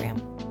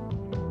Instagram.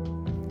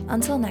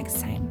 Until next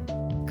time,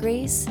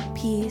 grace,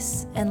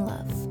 peace, and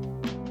love.